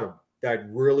rock bottom. that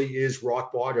really is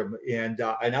rock bottom. And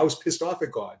I was pissed off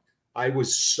at God. I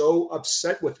was so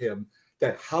upset with him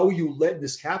that how you let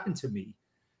this happen to me.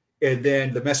 And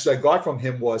then the message I got from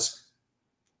him was,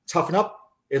 toughen up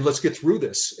and let's get through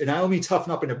this. And I don't mean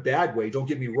toughen up in a bad way. Don't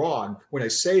get me wrong when I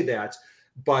say that.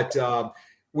 But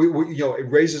we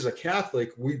raised as a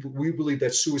Catholic, we believe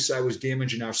that suicide was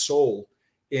damaging our soul,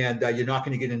 and you're not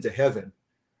going to get into heaven.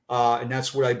 And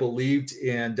that's what I believed.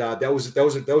 And that was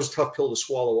a tough pill to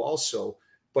swallow also.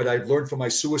 But I've learned from my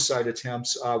suicide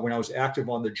attempts when I was active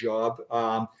on the job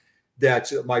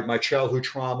that my childhood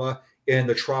trauma and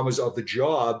the traumas of the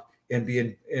job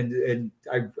and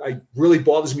I really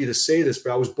bothers me to say this,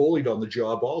 but I was bullied on the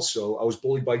job also. I was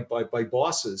bullied by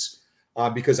bosses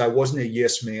because I wasn't a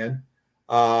yes man.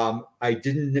 I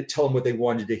didn't tell them what they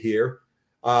wanted to hear.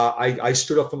 I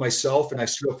stood up for myself, and I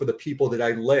stood up for the people that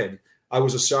I led. I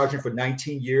was a sergeant for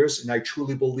 19 years, and I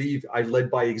truly believe I led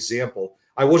by example.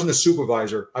 I wasn't a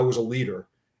supervisor; I was a leader,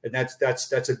 and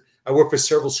I worked for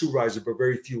several supervisors, but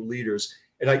very few leaders.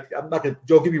 And I'm not gonna.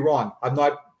 Don't get me wrong. I'm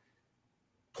not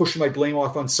pushing my blame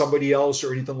off on somebody else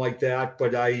or anything like that.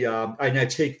 But I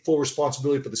take full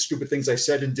responsibility for the stupid things I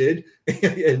said and did.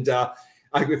 And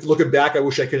if looking back, I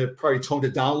wish I could have probably toned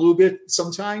it down a little bit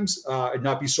sometimes and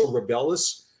not be so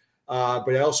rebellious.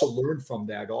 But I also learned from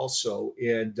that also.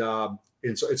 And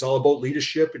it's all about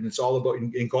leadership, and it's all about,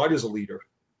 and God is a leader.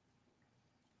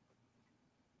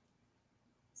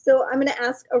 So I'm going to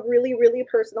ask a really, really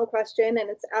personal question, and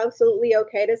it's absolutely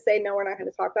okay to say, no, we're not going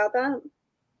to talk about that.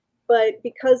 But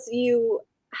because you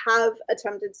have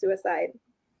attempted suicide,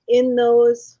 in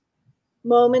those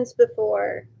moments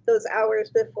before, those hours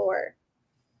before,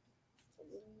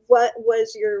 what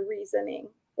was your reasoning?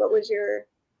 What was your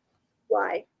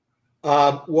why?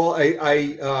 Well,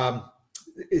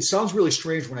 it sounds really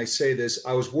strange when I say this.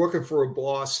 I was working for a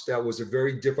boss that was a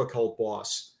very difficult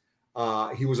boss.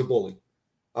 He was a bully.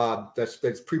 That's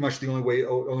pretty much the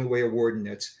only way of wording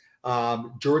it.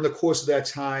 During the course of that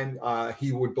time,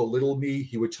 he would belittle me.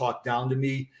 He would talk down to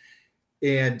me.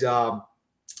 And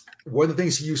one of the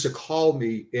things he used to call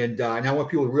me, and I want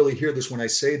people to really hear this when I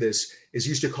say this, is he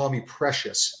used to call me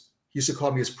precious. He used to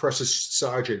call me his precious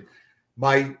sergeant.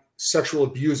 My sexual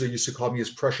abuser used to call me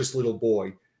his precious little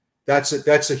boy. That's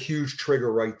a huge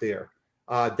trigger right there.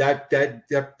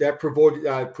 That provoked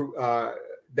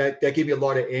that gave me a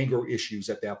lot of anger issues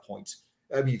at that point.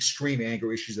 I mean, extreme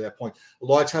anger issues at that point. A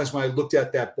lot of times when I looked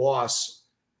at that boss,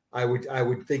 I would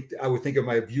think of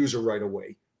my abuser right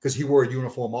away, because he wore a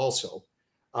uniform also,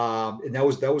 and that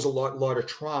was a lot of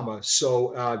trauma.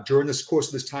 So during this course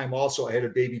of this time, also, I had a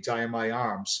baby die in my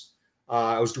arms.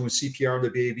 I was doing CPR on the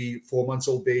baby, 4 months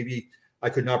old baby. I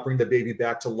could not bring the baby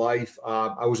back to life.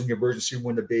 I was in the emergency room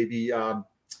when the baby,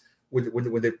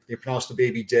 when they pronounced the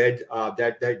baby dead.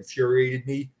 That infuriated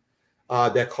me.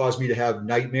 That caused me to have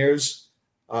nightmares.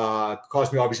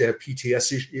 Caused me obviously to have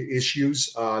PTSD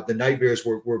issues. The nightmares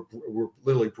were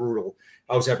literally brutal.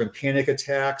 I was having panic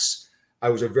attacks. I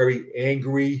was a very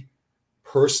angry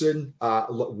person.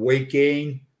 Weight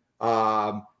gain,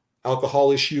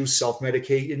 alcohol issues,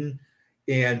 self-medicating.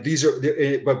 And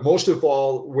but most of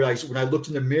all, when I looked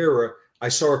in the mirror, I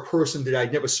saw a person that I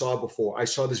never saw before. I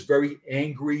saw this very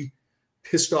angry,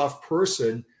 pissed off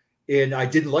person, and I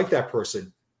didn't like that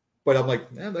person. But I'm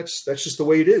like, man, that's just the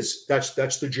way it is. That's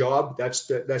the job. That's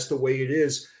the way it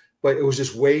is. But it was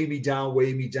just weighing me down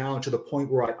to the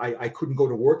point where I couldn't go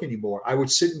to work anymore. I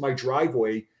would sit in my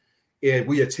driveway, and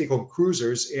we had take-home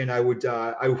cruisers, and I would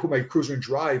put my cruiser in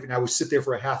drive, and I would sit there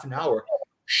for a half an hour,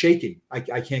 shaking.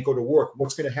 I can't go to work.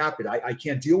 What's going to happen? I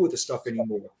can't deal with this stuff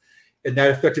anymore. And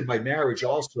that affected my marriage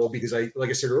also, because like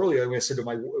I said earlier, when I said to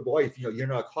my wife, you're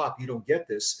not a cop, you don't get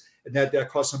this, and that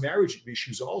caused some marriage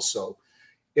issues also.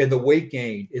 And the weight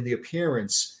gain, and the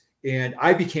appearance. And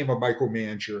I became a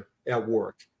micromanager at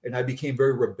work, and I became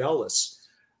very rebellious.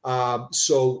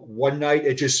 So one night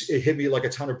it hit me like a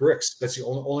ton of bricks. That's the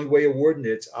only way of wording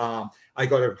it. I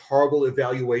got a horrible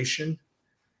evaluation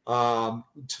to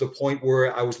the point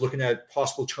where I was looking at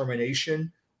possible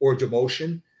termination or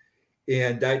demotion.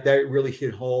 And that really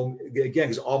hit home again,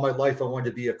 because all my life I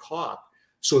wanted to be a cop.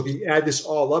 So if you add this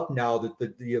all up now,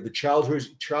 the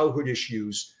childhood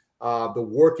issues, the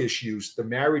work issues, the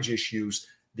marriage issues,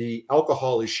 the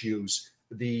alcohol issues,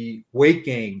 the weight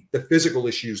gain, the physical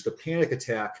issues, the panic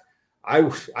attack, I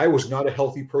was not a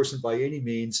healthy person by any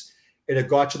means. And it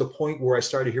got to the point where I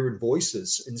started hearing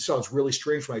voices. And it sounds really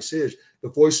strange when I say it. The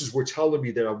voices were telling me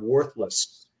that I'm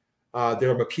worthless, that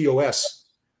I'm a POS,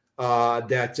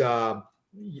 that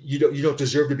you don't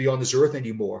deserve to be on this earth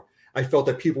anymore. I felt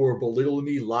that people were belittling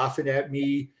me, laughing at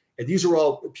me. And these are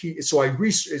all,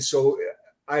 so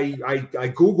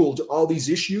I Googled all these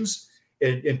issues,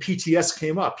 and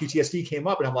PTSD came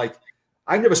up, and I'm like,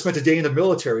 I never spent a day in the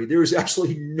military. There is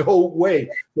absolutely no way.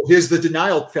 Well, here's the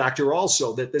denial factor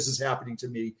also that this is happening to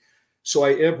me. So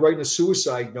I ended up writing a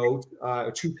suicide note,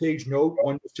 a 2-page note.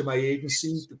 One was to my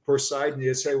agency, the first side, and the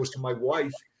other side was to my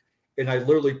wife. And I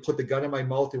literally put the gun in my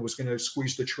mouth and was going to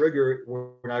squeeze the trigger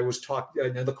when I was talked.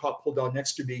 And then the cop pulled down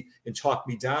next to me and talked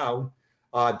me down.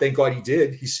 Thank God he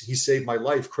did. He saved my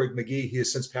life. Craig McGee. He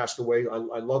has since passed away.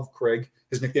 I love Craig.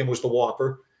 His nickname was the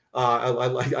Whopper.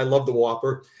 I love the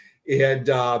Whopper. And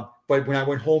but when I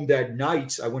went home that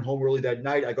night, I went home early that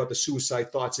night. I got the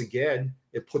suicide thoughts again.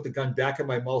 It put the gun back in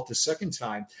my mouth the second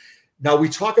time. Now I'm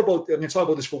going to talk about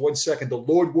this for 1 second. The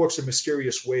Lord works in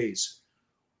mysterious ways.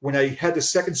 When I had the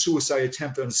second suicide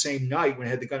attempt on the same night, when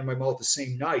I had the gun in my mouth the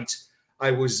same night,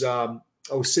 I was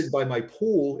sitting by my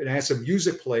pool and I had some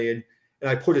music playing, and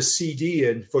I put a CD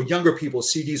in. For younger people,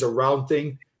 CD's a round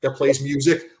thing that plays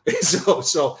music.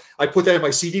 So I put that in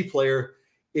my CD player,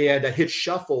 and I hit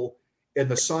shuffle, and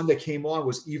the song that came on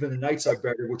was "Even the Nights Are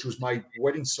Better," which was my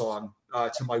wedding song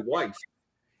to my wife.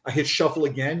 I hit shuffle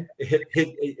again.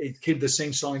 It came the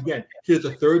same song again. Hit it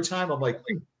the third time. I'm like,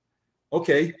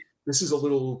 okay, this is a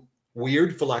little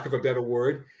weird, for lack of a better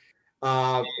word.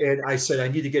 And I said, I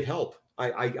need to get help.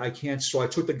 I can't. So I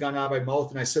took the gun out of my mouth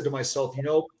and I said to myself,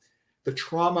 the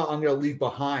trauma I'm going to leave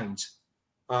behind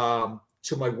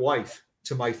to my wife,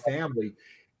 to my family.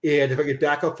 And if I could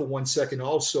back up for 1 second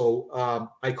also,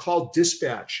 I called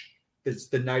dispatch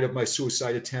the night of my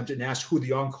suicide attempt and asked who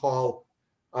the on-call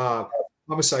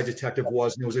homicide detective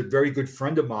was. And it was a very good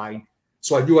friend of mine.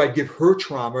 So I knew I'd give her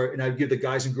trauma and I'd give the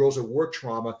guys and girls at work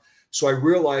trauma. So I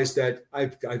realized that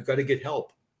I've got to get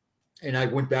help. And I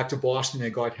went back to Boston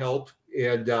and got help.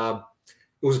 And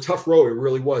it was a tough road. It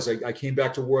really was. I came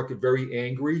back to work very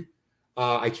angry.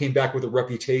 I came back with a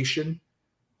reputation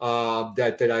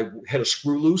that I had a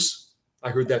screw loose.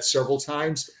 I heard that several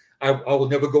times. I will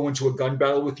never go into a gun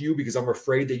battle with you because I'm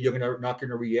afraid that you're not going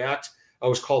to react. I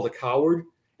was called a coward.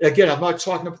 And again, I'm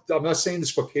not saying this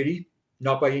for pity.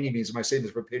 Not by any means am I saying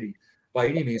this for pity, by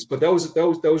any means. But that was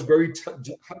very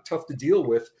tough to deal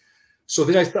with. So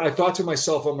then I thought to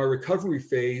myself on my recovery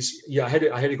phase, I had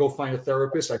to go find a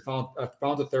therapist. I found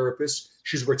a therapist.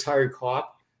 She's a retired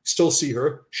cop. Still see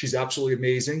her. She's absolutely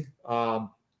amazing. I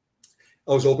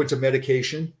was open to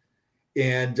medication,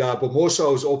 and but more so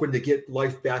I was open to get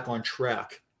life back on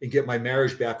track and get my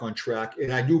marriage back on track.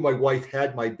 And I knew my wife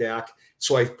had my back,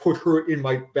 so I put her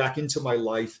back into my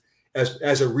life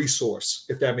as a resource,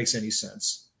 if that makes any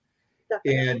sense.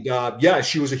 Definitely. And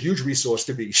she was a huge resource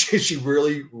to me. She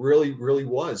really, really, really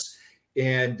was.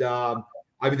 And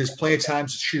there's plenty of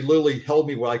times she literally held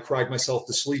me while I cried myself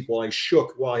to sleep, while I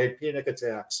shook, while I had panic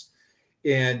attacks.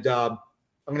 And I'm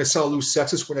going to sound a little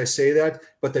sexist when I say that,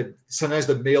 but sometimes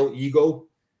the male ego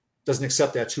doesn't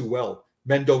accept that too well.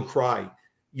 Men don't cry.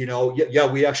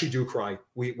 We actually do cry.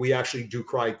 We actually do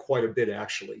cry quite a bit,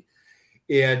 actually.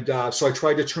 And so I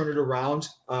tried to turn it around.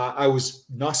 I was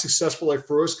not successful at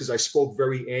first because I spoke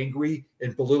very angry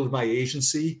and belittled my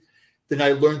agency. Then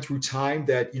I learned through time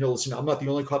that, listen, I'm not the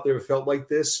only cop that ever felt like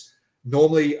this.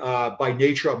 Normally, by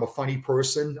nature, I'm a funny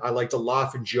person. I like to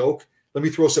laugh and joke. Let me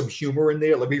throw some humor in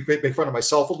there. Let me make fun of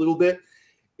myself a little bit.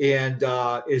 And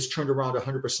it's turned around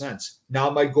 100%. Now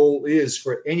my goal is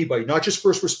for anybody, not just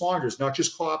first responders, not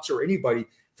just cops or anybody,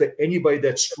 for anybody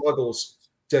that struggles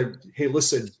to, hey,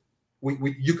 listen,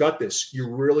 you got this. You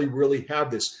really, really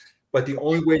have this. But the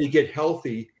only way to get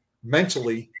healthy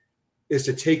mentally is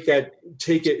to take it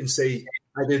and say,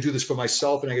 I got to do this for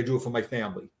myself and I got to do it for my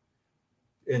family.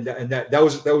 And that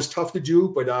was tough to do,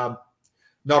 but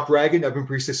not bragging. I've been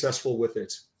pretty successful with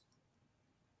it.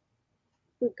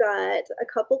 We've got a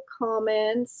couple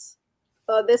comments.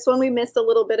 This one we missed a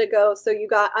little bit ago. So you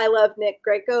got, I love Nick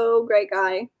Greco, great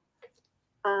guy.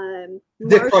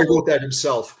 Nick probably wrote that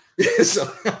himself.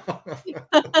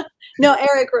 No,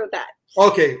 Eric wrote that.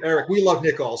 Okay, Eric, we love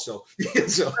Nick also.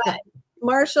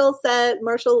 Marshall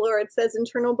Lord says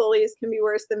internal bullies can be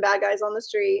worse than bad guys on the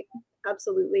street.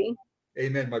 Absolutely.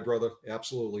 Amen, my brother.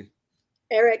 Absolutely.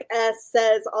 Eric S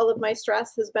says all of my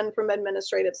stress has been from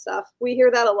administrative stuff. We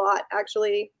hear that a lot,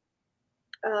 actually.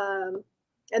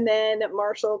 And then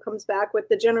Marshall comes back with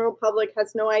the general public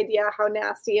has no idea how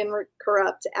nasty and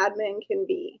corrupt admin can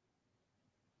be.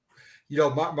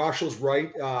 Marshall's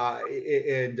right.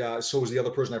 And so was the other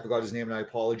person. I forgot his name and I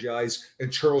apologize.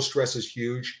 Internal stress is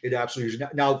huge. It absolutely is.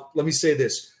 Now, let me say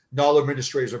this. Not all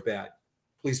administrators are bad.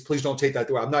 Please don't take that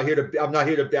the way. I'm not here to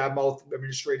badmouth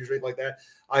administrators or anything like that.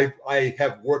 I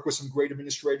have worked with some great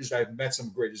administrators. I've met some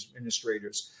great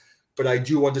administrators, but I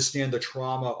do understand the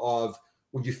trauma of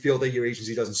when you feel that your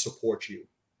agency doesn't support you.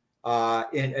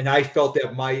 And I felt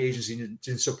that my agency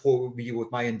didn't support me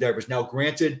with my endeavors. Now,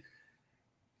 granted,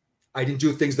 I didn't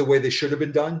do things the way they should have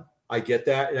been done. I get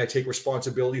that, and I take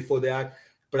responsibility for that.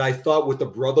 But I thought with the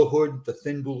brotherhood, the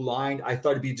thin blue line, I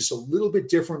thought it'd be just a little bit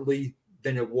differently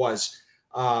than it was.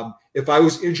 If I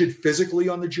was injured physically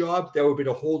on the job, that would have been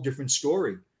a whole different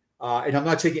story. And I'm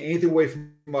not taking anything away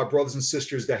from our brothers and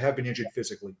sisters that have been injured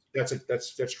physically.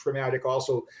 That's traumatic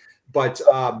also. But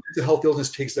mental health illness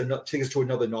takes us to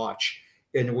another notch.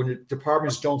 And when the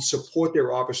departments don't support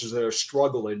their officers that are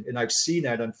struggling, and I've seen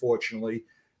that, unfortunately,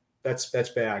 that's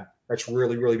bad. That's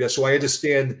really, really bad. So I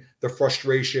understand the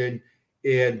frustration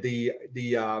and the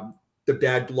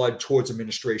bad blood towards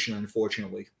administration,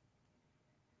 unfortunately.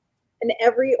 And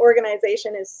every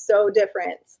organization is so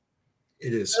different.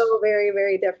 It is so very,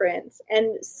 very different.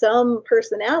 And some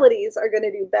personalities are going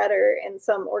to do better in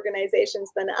some organizations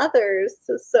than others.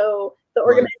 So the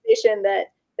organization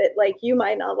that like you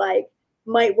might not like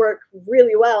might work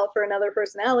really well for another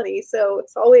personality. So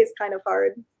it's always kind of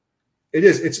hard. It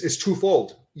is. It's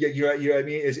twofold. Yeah, I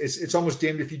mean, it's almost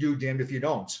damned if you do, damned if you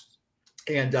don't.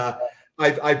 And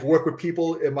I've worked with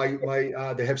people in my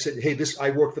they have said, hey,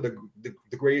 I work for the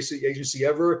greatest agency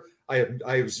ever. I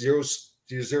have zero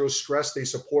stress. They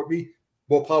support me.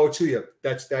 More power to you.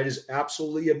 That is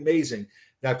absolutely amazing.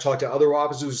 And I've talked to other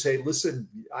officers who say, listen,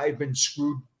 I've been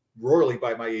screwed royally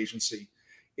by my agency.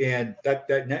 And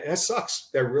that sucks.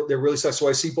 That really sucks. So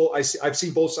I've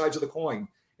seen both sides of the coin, and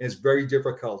it's very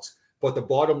difficult. But the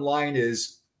bottom line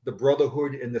is the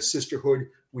brotherhood and the sisterhood.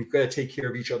 We've got to take care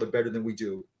of each other better than we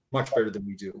do, much better than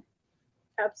we do.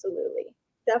 Absolutely.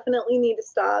 Definitely need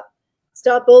to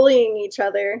stop bullying each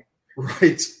other.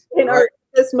 Right. In our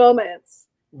darkest moments.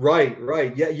 Right.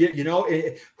 Yeah. You know,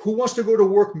 who wants to go to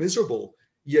work miserable?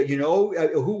 Yeah. You know,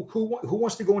 who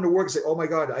wants to go into work and say, oh my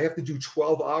God, I have to do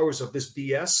 12 hours of this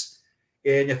BS.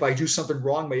 And if I do something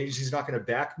wrong, my agency's not going to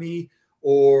back me.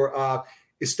 Or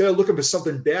instead of looking for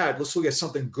something bad, let's look at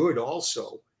something good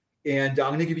also. And I'm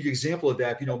going to give you an example of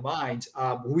that, if you don't mind.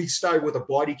 We started with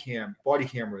body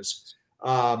cameras.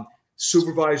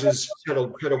 Supervisors had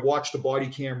to watch the body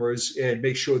cameras and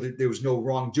make sure that there was no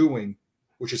wrongdoing,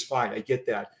 which is fine. I get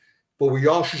that. But we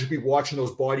also should be watching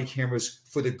those body cameras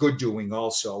for the good doing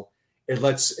also. And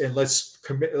let's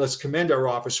commend our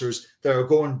officers that are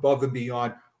going above and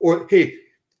beyond, or hey,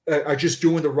 are just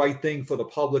doing the right thing for the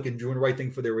public and doing the right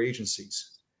thing for their agencies.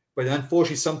 But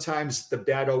unfortunately, sometimes the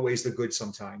bad outweighs the good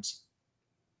sometimes.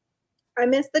 I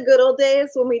miss the good old days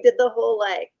when we did the whole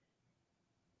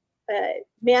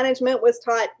management was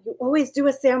taught, you always do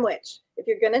a sandwich. If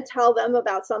you're going to tell them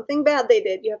about something bad they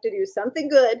did, you have to do something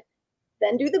good,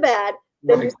 then do the bad,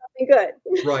 then do something good.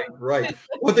 Right.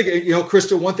 One thing, you know,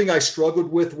 Krista, one thing I struggled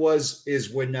with is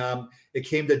when it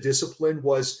came to discipline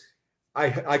was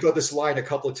I got this line a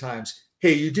couple of times.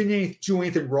 Hey, you didn't do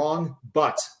anything wrong,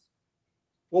 but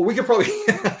well, we could probably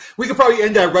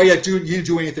end that right at you didn't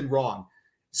do anything wrong.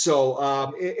 So,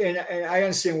 and I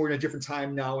understand we're in a different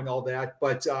time now and all that,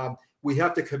 but we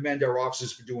have to commend our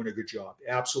officers for doing a good job.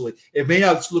 Absolutely. It may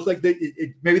not look like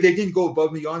maybe they didn't go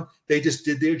above and beyond. They just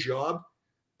did their job.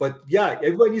 But yeah,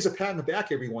 everybody needs a pat on the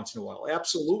back every once in a while.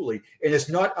 Absolutely. And it's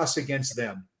not us against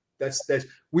them. That's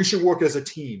we should work as a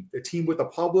team with the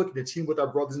public, the team with our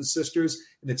brothers and sisters,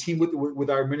 and the team with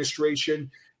our administration.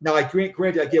 Now,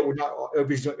 granted, I get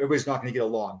everybody's not going to get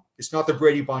along. It's not the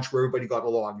Brady Bunch where everybody got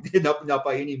along, not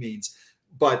by any means.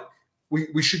 But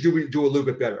we should do a little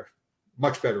bit better,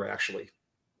 much better, actually.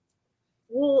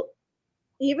 Well,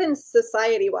 even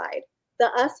society-wide,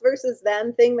 the us versus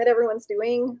them thing that everyone's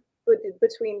doing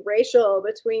between racial,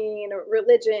 between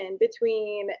religion,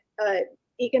 between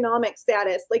economic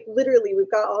status, like literally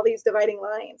we've got all these dividing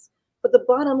lines. But the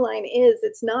bottom line is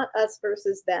it's not us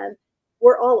versus them.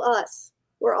 We're all us.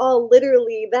 We're all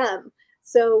literally them.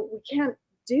 So we can't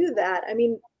do that. I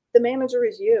mean, the manager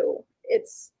is you.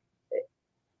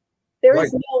 There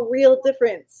is no real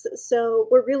difference. So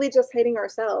we're really just hating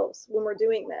ourselves when we're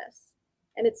doing this.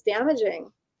 And it's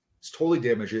damaging. It's totally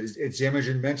damaging. It's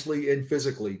damaging mentally and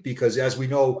physically, because as we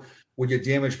know, when you're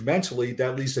damaged mentally,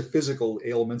 that leads to physical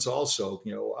ailments also.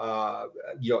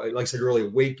 Like I said earlier,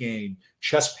 weight gain,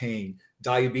 chest pain,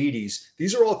 diabetes.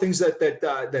 These are all things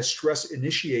that stress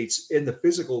initiates in the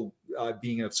physical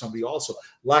being of somebody also.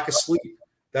 Lack of sleep.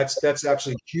 That's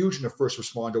absolutely huge in the first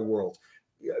responder world.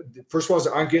 First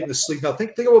responders aren't getting the sleep. Now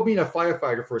think about being a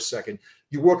firefighter for a second.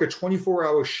 You work a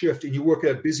 24-hour shift and you work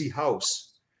at a busy house.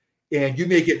 And you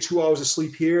may get 2 hours of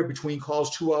sleep here, between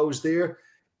calls, 2 hours there.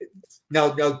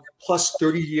 Now plus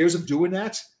 30 years of doing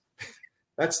that,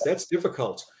 that's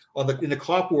difficult. in the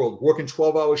cop world, working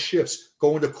 12-hour shifts,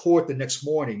 going to court the next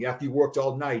morning after you worked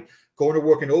all night, going to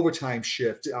work an overtime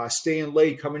shift, staying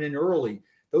late, coming in early.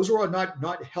 Those are all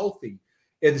not healthy.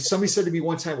 And somebody said to me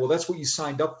one time, well, that's what you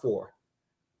signed up for.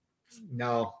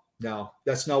 No,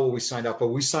 that's not what we signed up for.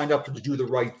 We signed up to do the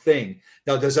right thing.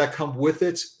 Now, does that come with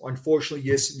it? Unfortunately,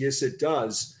 yes, it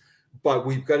does. But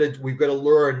we've got to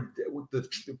learn.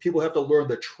 People have to learn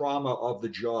the trauma of the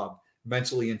job,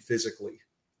 mentally and physically.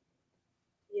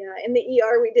 Yeah, in the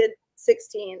ER we did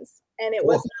 16s, and it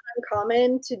was not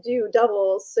uncommon to do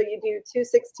doubles. So you do 2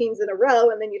 16s in a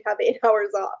row, and then you'd have 8 hours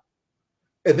off.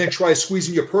 And then try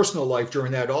squeezing your personal life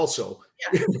during that also.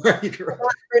 Yeah. Right. For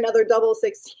another double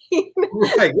 16.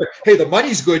 Right. Hey, the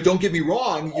money's good. Don't get me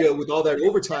wrong. With all that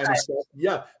overtime and stuff.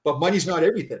 Yeah, but money's not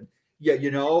everything. Yeah,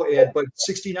 but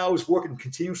 16 hours working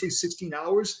continuously, 16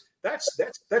 hours. That's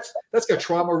got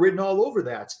trauma written all over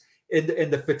that,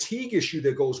 and the fatigue issue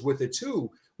that goes with it too.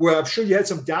 Where I'm sure you had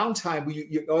some downtime where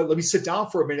you let me sit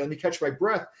down for a minute, let me catch my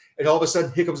breath, and all of a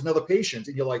sudden here comes another patient,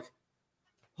 and you're like,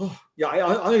 oh yeah, I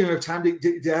don't even have time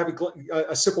to have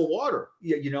a sip of water.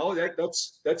 Yeah,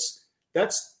 that's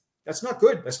not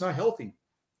good. That's not healthy.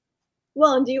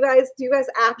 Well, and do you guys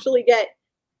actually get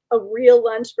a real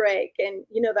lunch break? And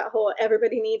that whole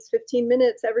everybody needs 15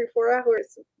 minutes every 4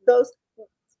 hours.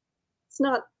 It's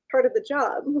not part of the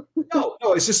job. No,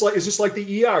 it's just like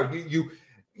the ER. The ER,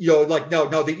 you're not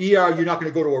going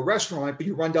to go to a restaurant, but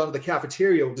you run down to the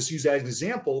cafeteria. We'll just use that as an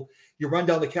example. You run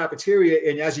down the cafeteria,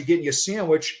 and as you're getting your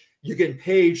sandwich, you're getting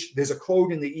paged. There's a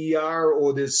code in the ER,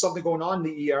 or there's something going on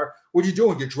in the ER. What are you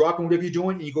doing? You're dropping whatever you're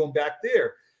doing, and you're going back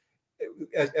there.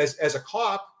 As a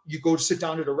cop, you go to sit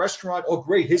down at a restaurant. Oh,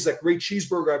 great! Here's that great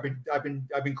cheeseburger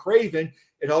I've been craving,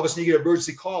 and all of a sudden you get an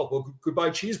emergency call. Well,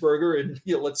 goodbye cheeseburger, and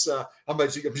let's. I'm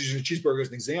using a cheeseburger as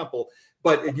an example,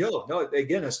 but no,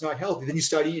 again, it's not healthy. Then you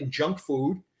start eating junk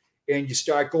food, and you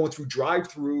start going through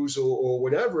drive-throughs or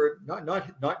whatever.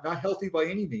 Not healthy by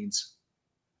any means.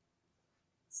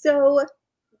 So,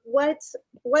 what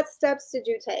steps did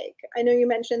you take? I know you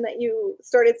mentioned that you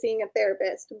started seeing a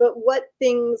therapist, but what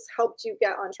things helped you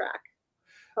get on track?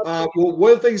 Well,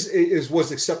 one of the things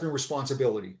was accepting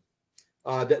responsibility.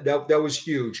 That was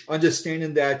huge.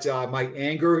 Understanding that my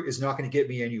anger is not going to get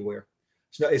me anywhere.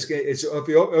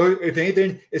 If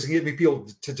anything, it's going to get me people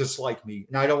to dislike me,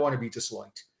 and I don't want to be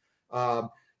disliked.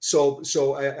 So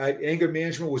anger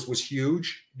management was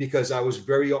huge because I was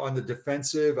very on the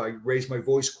defensive. I raised my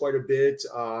voice quite a bit.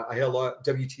 I had a lot of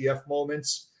WTF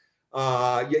moments,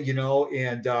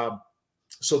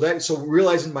 so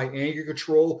realizing my anger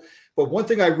control. But one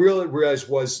thing I really realized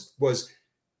was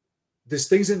there's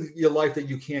things in your life that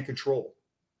you can't control.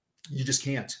 You just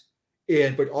can't.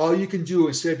 But all you can do,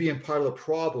 instead of being part of the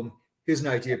problem, here's an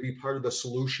idea: be part of the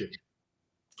solution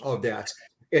of that,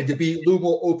 and to be a little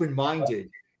more open-minded.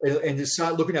 And to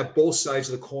start looking at both sides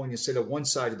of the coin instead of one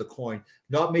side of the coin,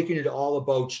 not making it all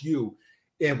about you.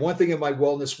 And one thing in my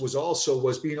wellness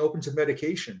was being open to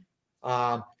medication.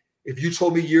 If you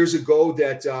told me years ago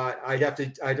that I'd have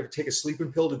to take a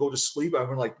sleeping pill to go to sleep,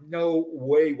 I'm like, no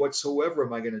way whatsoever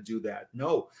am I going to do that.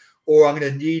 No. Or I'm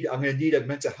going to need a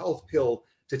mental health pill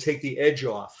to take the edge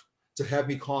off, to have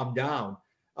me calm down.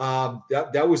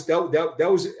 That was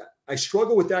I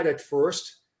struggled with that at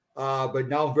first. But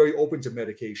now I'm very open to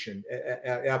medication,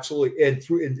 absolutely. And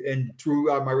through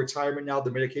my retirement now,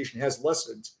 the medication has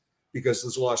lessened because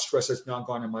there's a lot of stress that's now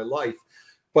gone in my life.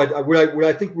 But what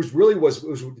I think was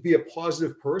to be a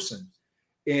positive person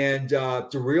and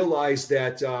to realize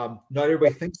that not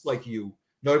everybody thinks like you.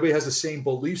 Not everybody has the same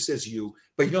beliefs as you,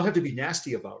 but you don't have to be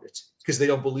nasty about it because they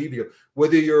don't believe you.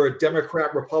 Whether you're a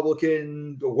Democrat,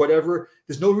 Republican, or whatever,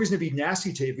 there's no reason to be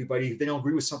nasty to everybody if they don't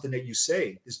agree with something that you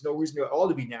say. There's no reason at all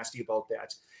to be nasty about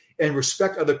that. And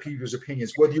respect other people's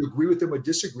opinions, whether you agree with them or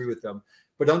disagree with them.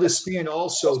 But understand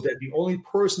also that the only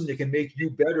person that can make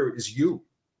you better is you.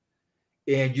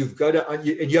 And you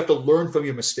have to learn from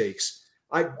your mistakes.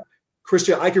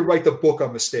 Christian, I could write the book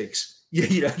on mistakes.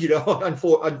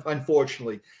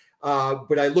 Unfortunately.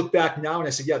 But I look back now and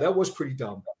I say, yeah, that was pretty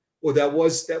dumb. Or that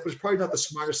was probably not the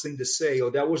smartest thing to say, or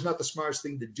that was not the smartest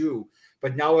thing to do.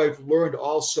 But now I've learned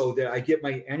also that I get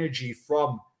my energy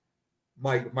from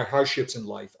my hardships in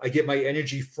life. I get my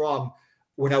energy from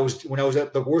when I was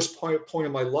at the worst point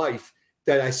in my life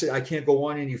that I said I can't go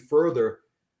on any further.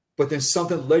 But then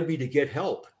something led me to get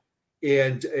help.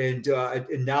 And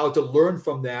now to learn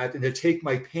from that and to take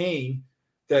my pain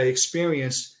that I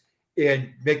experienced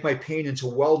and make my pain into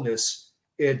wellness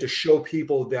and to show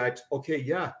people that, okay,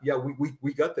 yeah,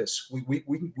 we got this.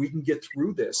 We can get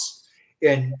through this.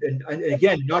 And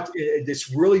again,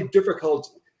 it's really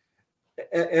difficult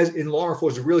as in law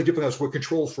enforcement, really different. We're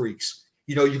control freaks.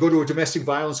 You know, you go to a domestic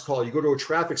violence call, you go to a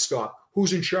traffic stop.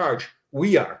 Who's in charge?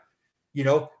 We are. You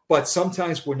know, but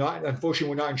sometimes we're not. Unfortunately,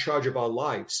 we're not in charge of our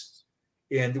lives,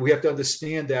 and we have to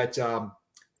understand that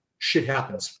shit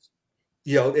happens.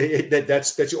 You know,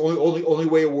 that's the only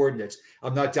way of wording it.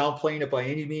 I'm not downplaying it by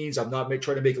any means. I'm not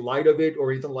trying to make light of it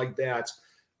or anything like that.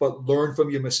 But learn from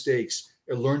your mistakes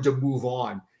and learn to move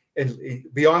on. And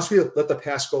be honest with you, let the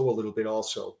past go a little bit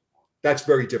also. That's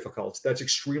very difficult. That's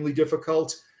extremely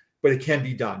difficult, but it can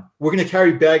be done. We're going to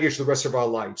carry baggage the rest of our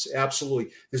lives.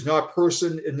 Absolutely. There's not a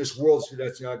person in this world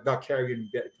that's not carrying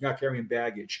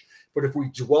baggage. But if we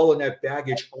dwell on that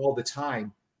baggage all the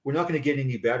time, we're not going to get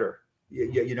any better.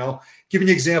 You know, give me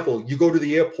an example. You go to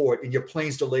the airport and your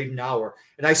plane's delayed an hour.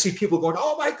 And I see people going,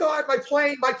 oh my God, my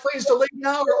plane's delayed an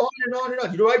hour, on and on and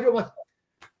on. You know what I do? I'm like,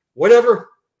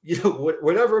 whatever, you know,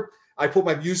 whatever. I put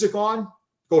my music on,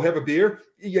 go have a beer,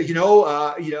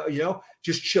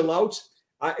 just chill out.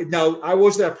 I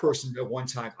was that person at one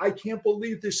time. I can't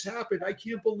believe this happened. I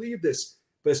can't believe this,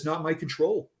 but it's not my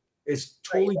control. It's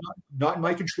totally not in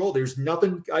my control. There's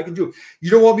nothing I can do.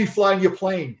 You don't want me flying your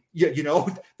plane. You know,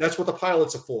 that's what the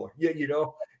pilots are for. You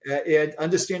know, and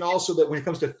understand also that when it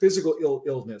comes to physical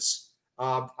illness,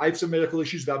 I have some medical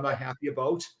issues that I'm not happy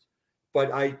about,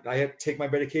 but I have to take my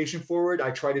medication for it. I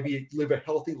try to live a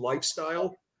healthy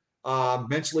lifestyle,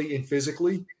 mentally and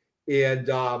physically, and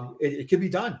it can be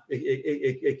done.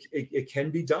 It can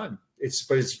be done.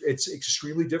 But it's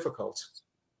extremely difficult.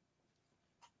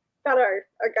 Got our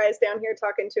guys down here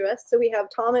talking to us. So we have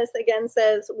Thomas again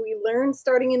says, we learn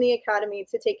starting in the academy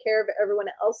to take care of everyone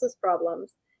else's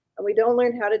problems, and we don't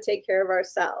learn how to take care of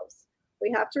ourselves.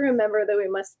 We have to remember that we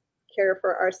must care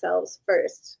for ourselves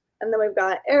first. And then we've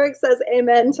got Eric says,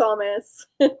 amen, Thomas.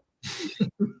 Can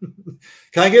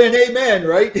I get an amen,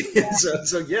 right? Yeah.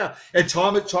 so yeah. And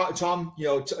Tom, you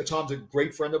know, Tom's a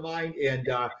great friend of mine, and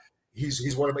he's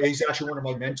actually one of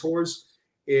my mentors.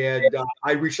 And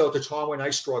I reached out to Tom when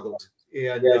I struggled,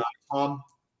 and Tom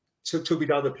took me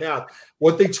down the path.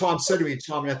 One thing Tom said to me,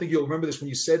 Tom, and I think you'll remember this when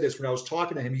you said this, when I was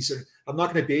talking to him, he said, I'm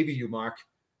not going to baby you, Mark.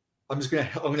 I'm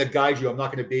going to guide you. I'm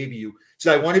not going to baby you.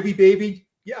 Did I want to be babied?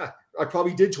 Yeah, I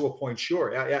probably did to a point.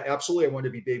 Sure. Absolutely. I wanted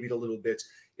to be babied a little bit.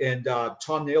 And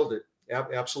Tom nailed it.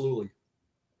 Absolutely.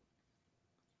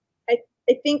 I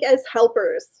think as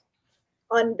helpers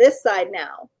on this side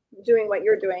now, doing what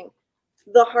you're doing,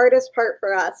 the hardest part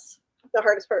for us, the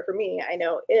hardest part for me, I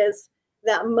know, is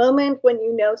that moment when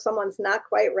you know someone's not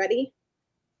quite ready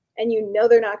and you know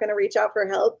they're not going to reach out for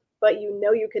help, but you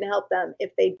know you can help them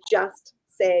if they just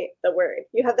say the word.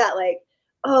 You have that like,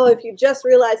 oh, if you just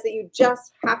realize that you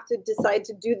just have to decide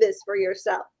to do this for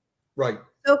yourself. Right.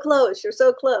 So close. You're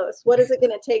so close. What is it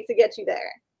going to take to get you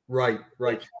there? Right.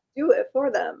 Do it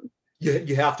for them.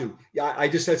 You have to. Yeah, I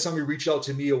just had somebody reach out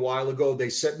to me a while ago. They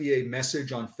sent me a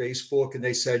message on Facebook, and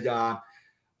they said,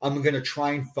 I'm going to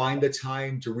try and find the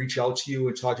time to reach out to you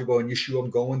and talk to you about an issue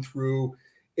I'm going through.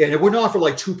 And it went on for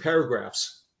like 2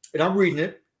 paragraphs. And I'm reading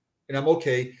it, and I'm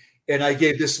okay. And I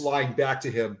gave this line back to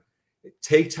him: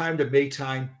 take time to make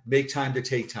time to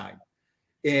take time.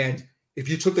 And if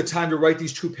you took the time to write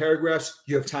these 2 paragraphs,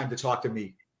 you have time to talk to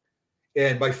me.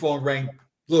 And my phone rang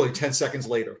literally 10 seconds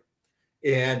later.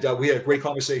 And we had a great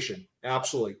conversation.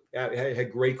 Absolutely.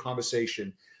 Had great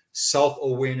conversation.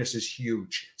 Self-awareness is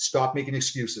huge. Stop making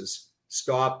excuses.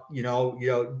 Stop, no,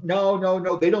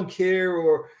 they don't care,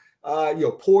 or,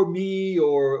 poor me,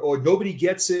 or nobody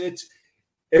gets it.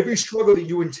 Every struggle that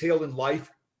you entail in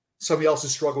life, somebody else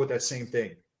has struggled with that same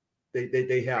thing.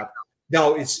 They have.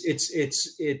 Now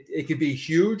it could be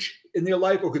huge in their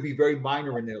life, or it could be very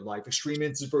minor in their life. Extreme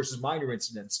incidents versus minor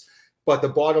incidents. But the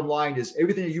bottom line is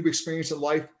everything that you've experienced in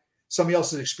life, somebody else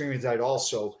has experienced that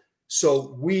also.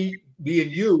 So me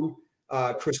and you,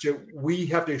 Krista, we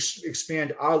have to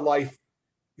expand our life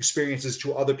experiences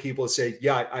to other people and say,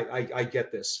 yeah, I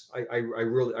get this. I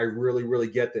really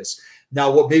get this.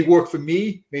 Now, what may work for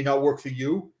me may not work for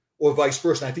you, or vice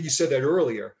versa. And I think you said that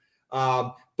earlier.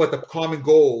 But the common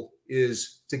goal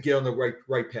is to get on the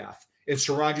right path and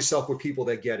surround yourself with people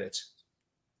that get it,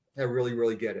 that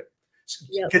really get it.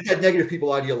 Yep. Get that negative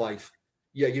people out of your life.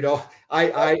 Yeah,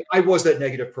 I was that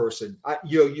negative person.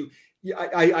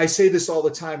 I say this all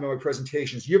the time in my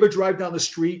presentations. You ever drive down the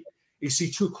street, you see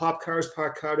 2 cop cars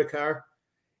parked car to car,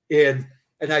 and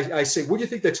I say, what do you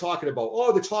think they're talking about?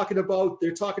 Oh, they're talking about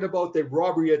the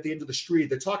robbery at the end of the street.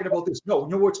 They're talking about this. No,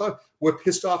 we're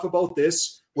pissed off about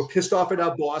this. We're pissed off at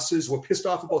our bosses. We're pissed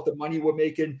off about the money we're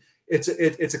making. It's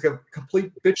a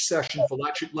complete bitch session, for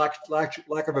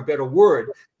lack of a better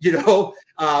word, but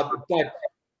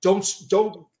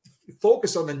don't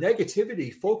focus on the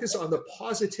negativity, focus on the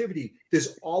positivity.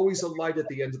 There's always a light at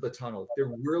the end of the tunnel.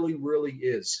 There really, really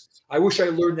is. I wish I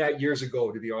learned that years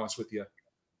ago, to be honest with you.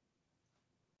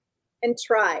 And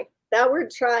try. That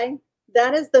word try,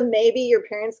 that is the maybe your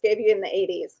parents gave you in the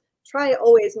 80s. Try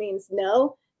always means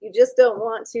no. You just don't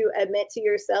want to admit to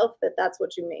yourself that that's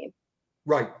what you mean.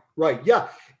 Right, right. Yeah.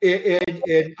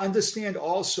 And understand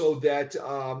also that,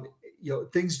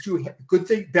 things do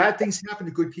bad things happen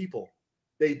to good people.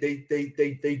 They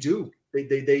do.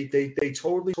 They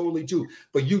totally do.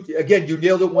 But you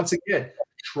nailed it once again.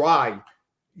 Try.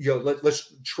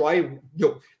 Let's try.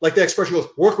 Like the expression goes,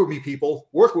 work with me, people.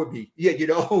 Work with me. Yeah,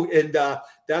 and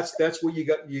that's what you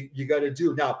got to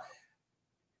do. Now,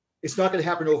 it's not going to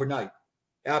happen overnight.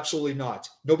 Absolutely not.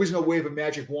 Nobody's going to wave a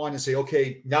magic wand and say,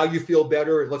 okay, now you feel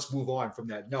better. Let's move on from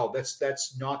that. No, that's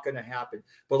not going to happen.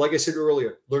 But like I said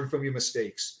earlier, learn from your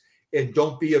mistakes and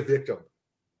don't be a victim.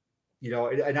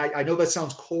 And I know that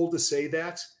sounds cold to say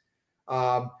that,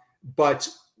 but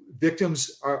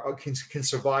victims can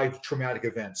survive traumatic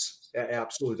events.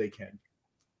 Absolutely, they can.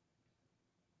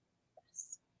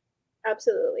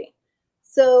 Absolutely.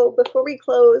 So before we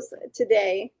close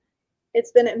today,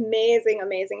 it's been amazing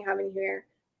having you here.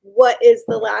 What is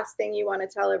the last thing you want to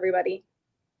tell everybody?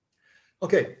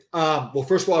 Okay. Well,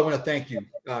 first of all, I want to thank you.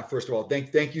 First of all,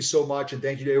 thank you so much, and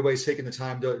thank you to everybody who's taking the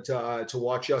time to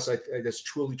watch us. That's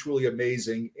truly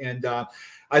amazing, and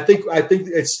I think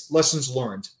it's lessons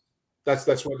learned.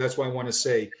 That's what I want to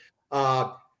say.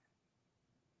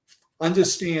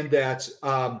 Understand that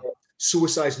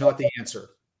suicide is not the answer.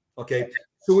 Okay,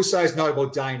 suicide is not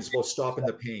about dying; it's about stopping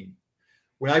the pain.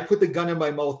 When I put the gun in my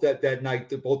mouth that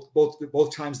night,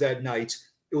 both times that night,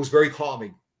 it was very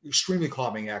calming, extremely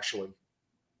calming, actually.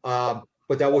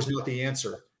 But that was not the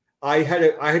answer. I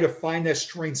had to find that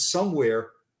strength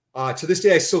somewhere. To this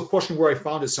day, I still question where I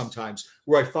found it sometimes,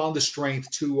 where I found the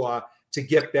strength to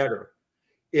get better.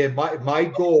 And my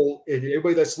goal, and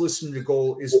everybody that's listening, the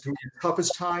goal is through the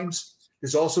toughest times,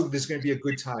 there's going to be a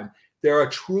good time. There are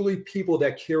truly people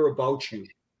that care about you.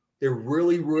 There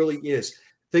really, really is.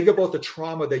 Think about the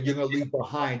trauma that you're going to leave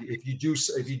behind if you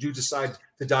do decide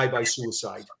to die by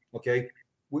suicide. Okay,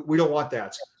 we don't want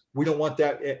that. We don't want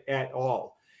that at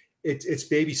all. It's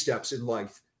baby steps in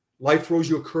life. Life throws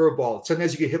you a curveball.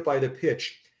 Sometimes you get hit by the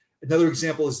pitch. Another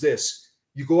example is this.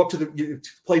 You go up to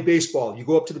play baseball. You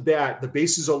go up to the bat. The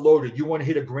bases are loaded. You want to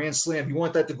hit a grand slam. You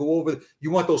want that to go over. You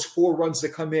want those 4 runs to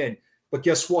come in. But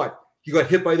guess what? You got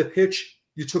hit by the pitch.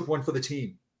 You took one for the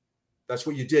team. That's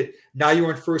what you did. Now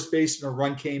you're on first base and a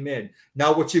run came in.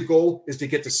 Now what's your goal is to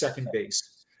get to second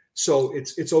base. So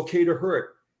it's okay to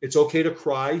hurt. It's okay to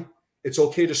cry. It's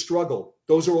okay to struggle.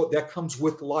 That comes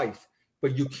with life.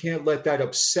 But you can't let that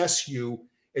obsess you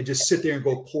and just sit there and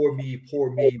go, poor me,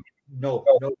 poor me. No,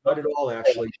 not at all,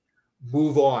 actually.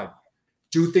 Move on.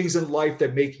 Do things in life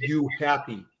that make you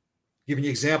happy. Giving you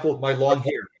an example, my long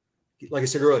hair. Like I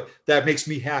said earlier, that makes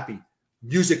me happy.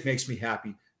 Music makes me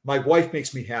happy. My wife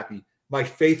makes me happy. My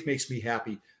faith makes me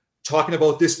happy. Talking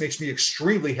about this makes me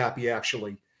extremely happy,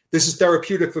 actually. This is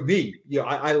therapeutic for me.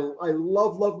 I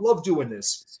love doing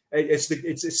this.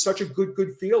 It's such a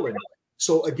good feeling.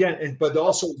 So again, but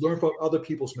also learn from other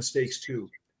people's mistakes too.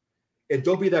 And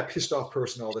don't be that pissed off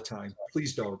person all the time.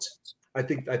 Please don't. I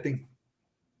think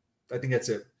that's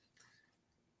it.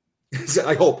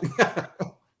 I hope.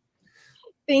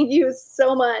 Thank you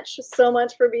so much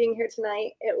for being here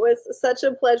tonight. It was such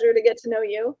a pleasure to get to know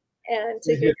you and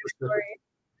to hear your story.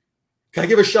 Can I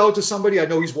give a shout out to somebody? I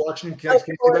know he's watching. Can I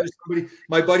give that to somebody?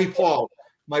 My buddy Paul.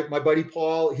 My buddy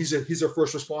Paul. He's a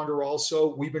first responder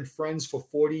also. We've been friends for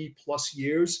 40 plus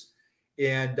years,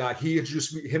 and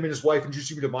him and his wife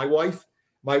introduced me to my wife.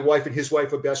 My wife and his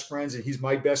wife are best friends, and he's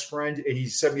my best friend. And he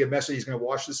sent me a message. He's going to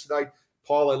watch this tonight.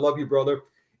 Paul, I love you, brother.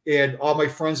 And all my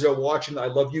friends that are watching, I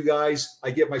love you guys.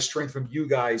 I get my strength from you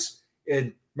guys.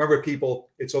 And remember, people,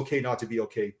 it's okay not to be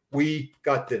okay. We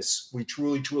got this. We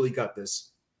truly got this.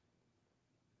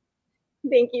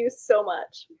 Thank you so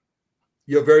much.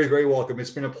 You're very, very welcome.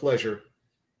 It's been a pleasure.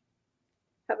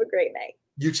 Have a great night.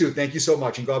 You too. Thank you so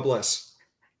much, and God bless.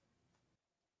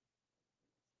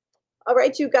 All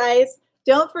right, you guys.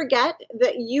 Don't forget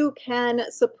that you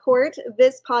can support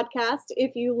this podcast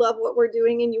if you love what we're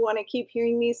doing and you want to keep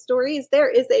hearing these stories.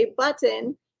 There is a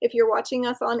button, if you're watching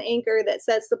us on Anchor, that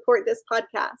says support this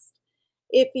podcast.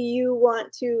 If you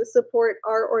want to support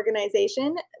our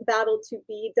organization,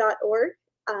 battle2be.org,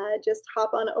 just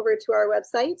hop on over to our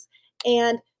website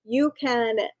and you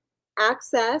can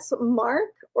access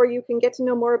Mark, or you can get to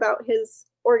know more about his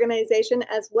organization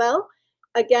as well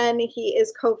Again, he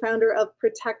is co-founder of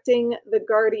Protecting the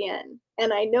Guardian.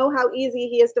 And I know how easy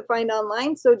he is to find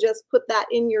online, so just put that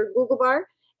in your Google bar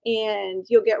and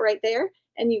you'll get right there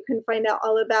and you can find out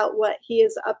all about what he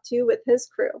is up to with his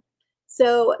crew.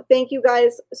 So thank you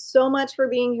guys so much for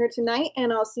being here tonight,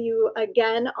 and I'll see you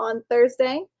again on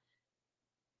Thursday.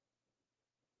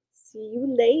 See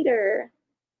you later.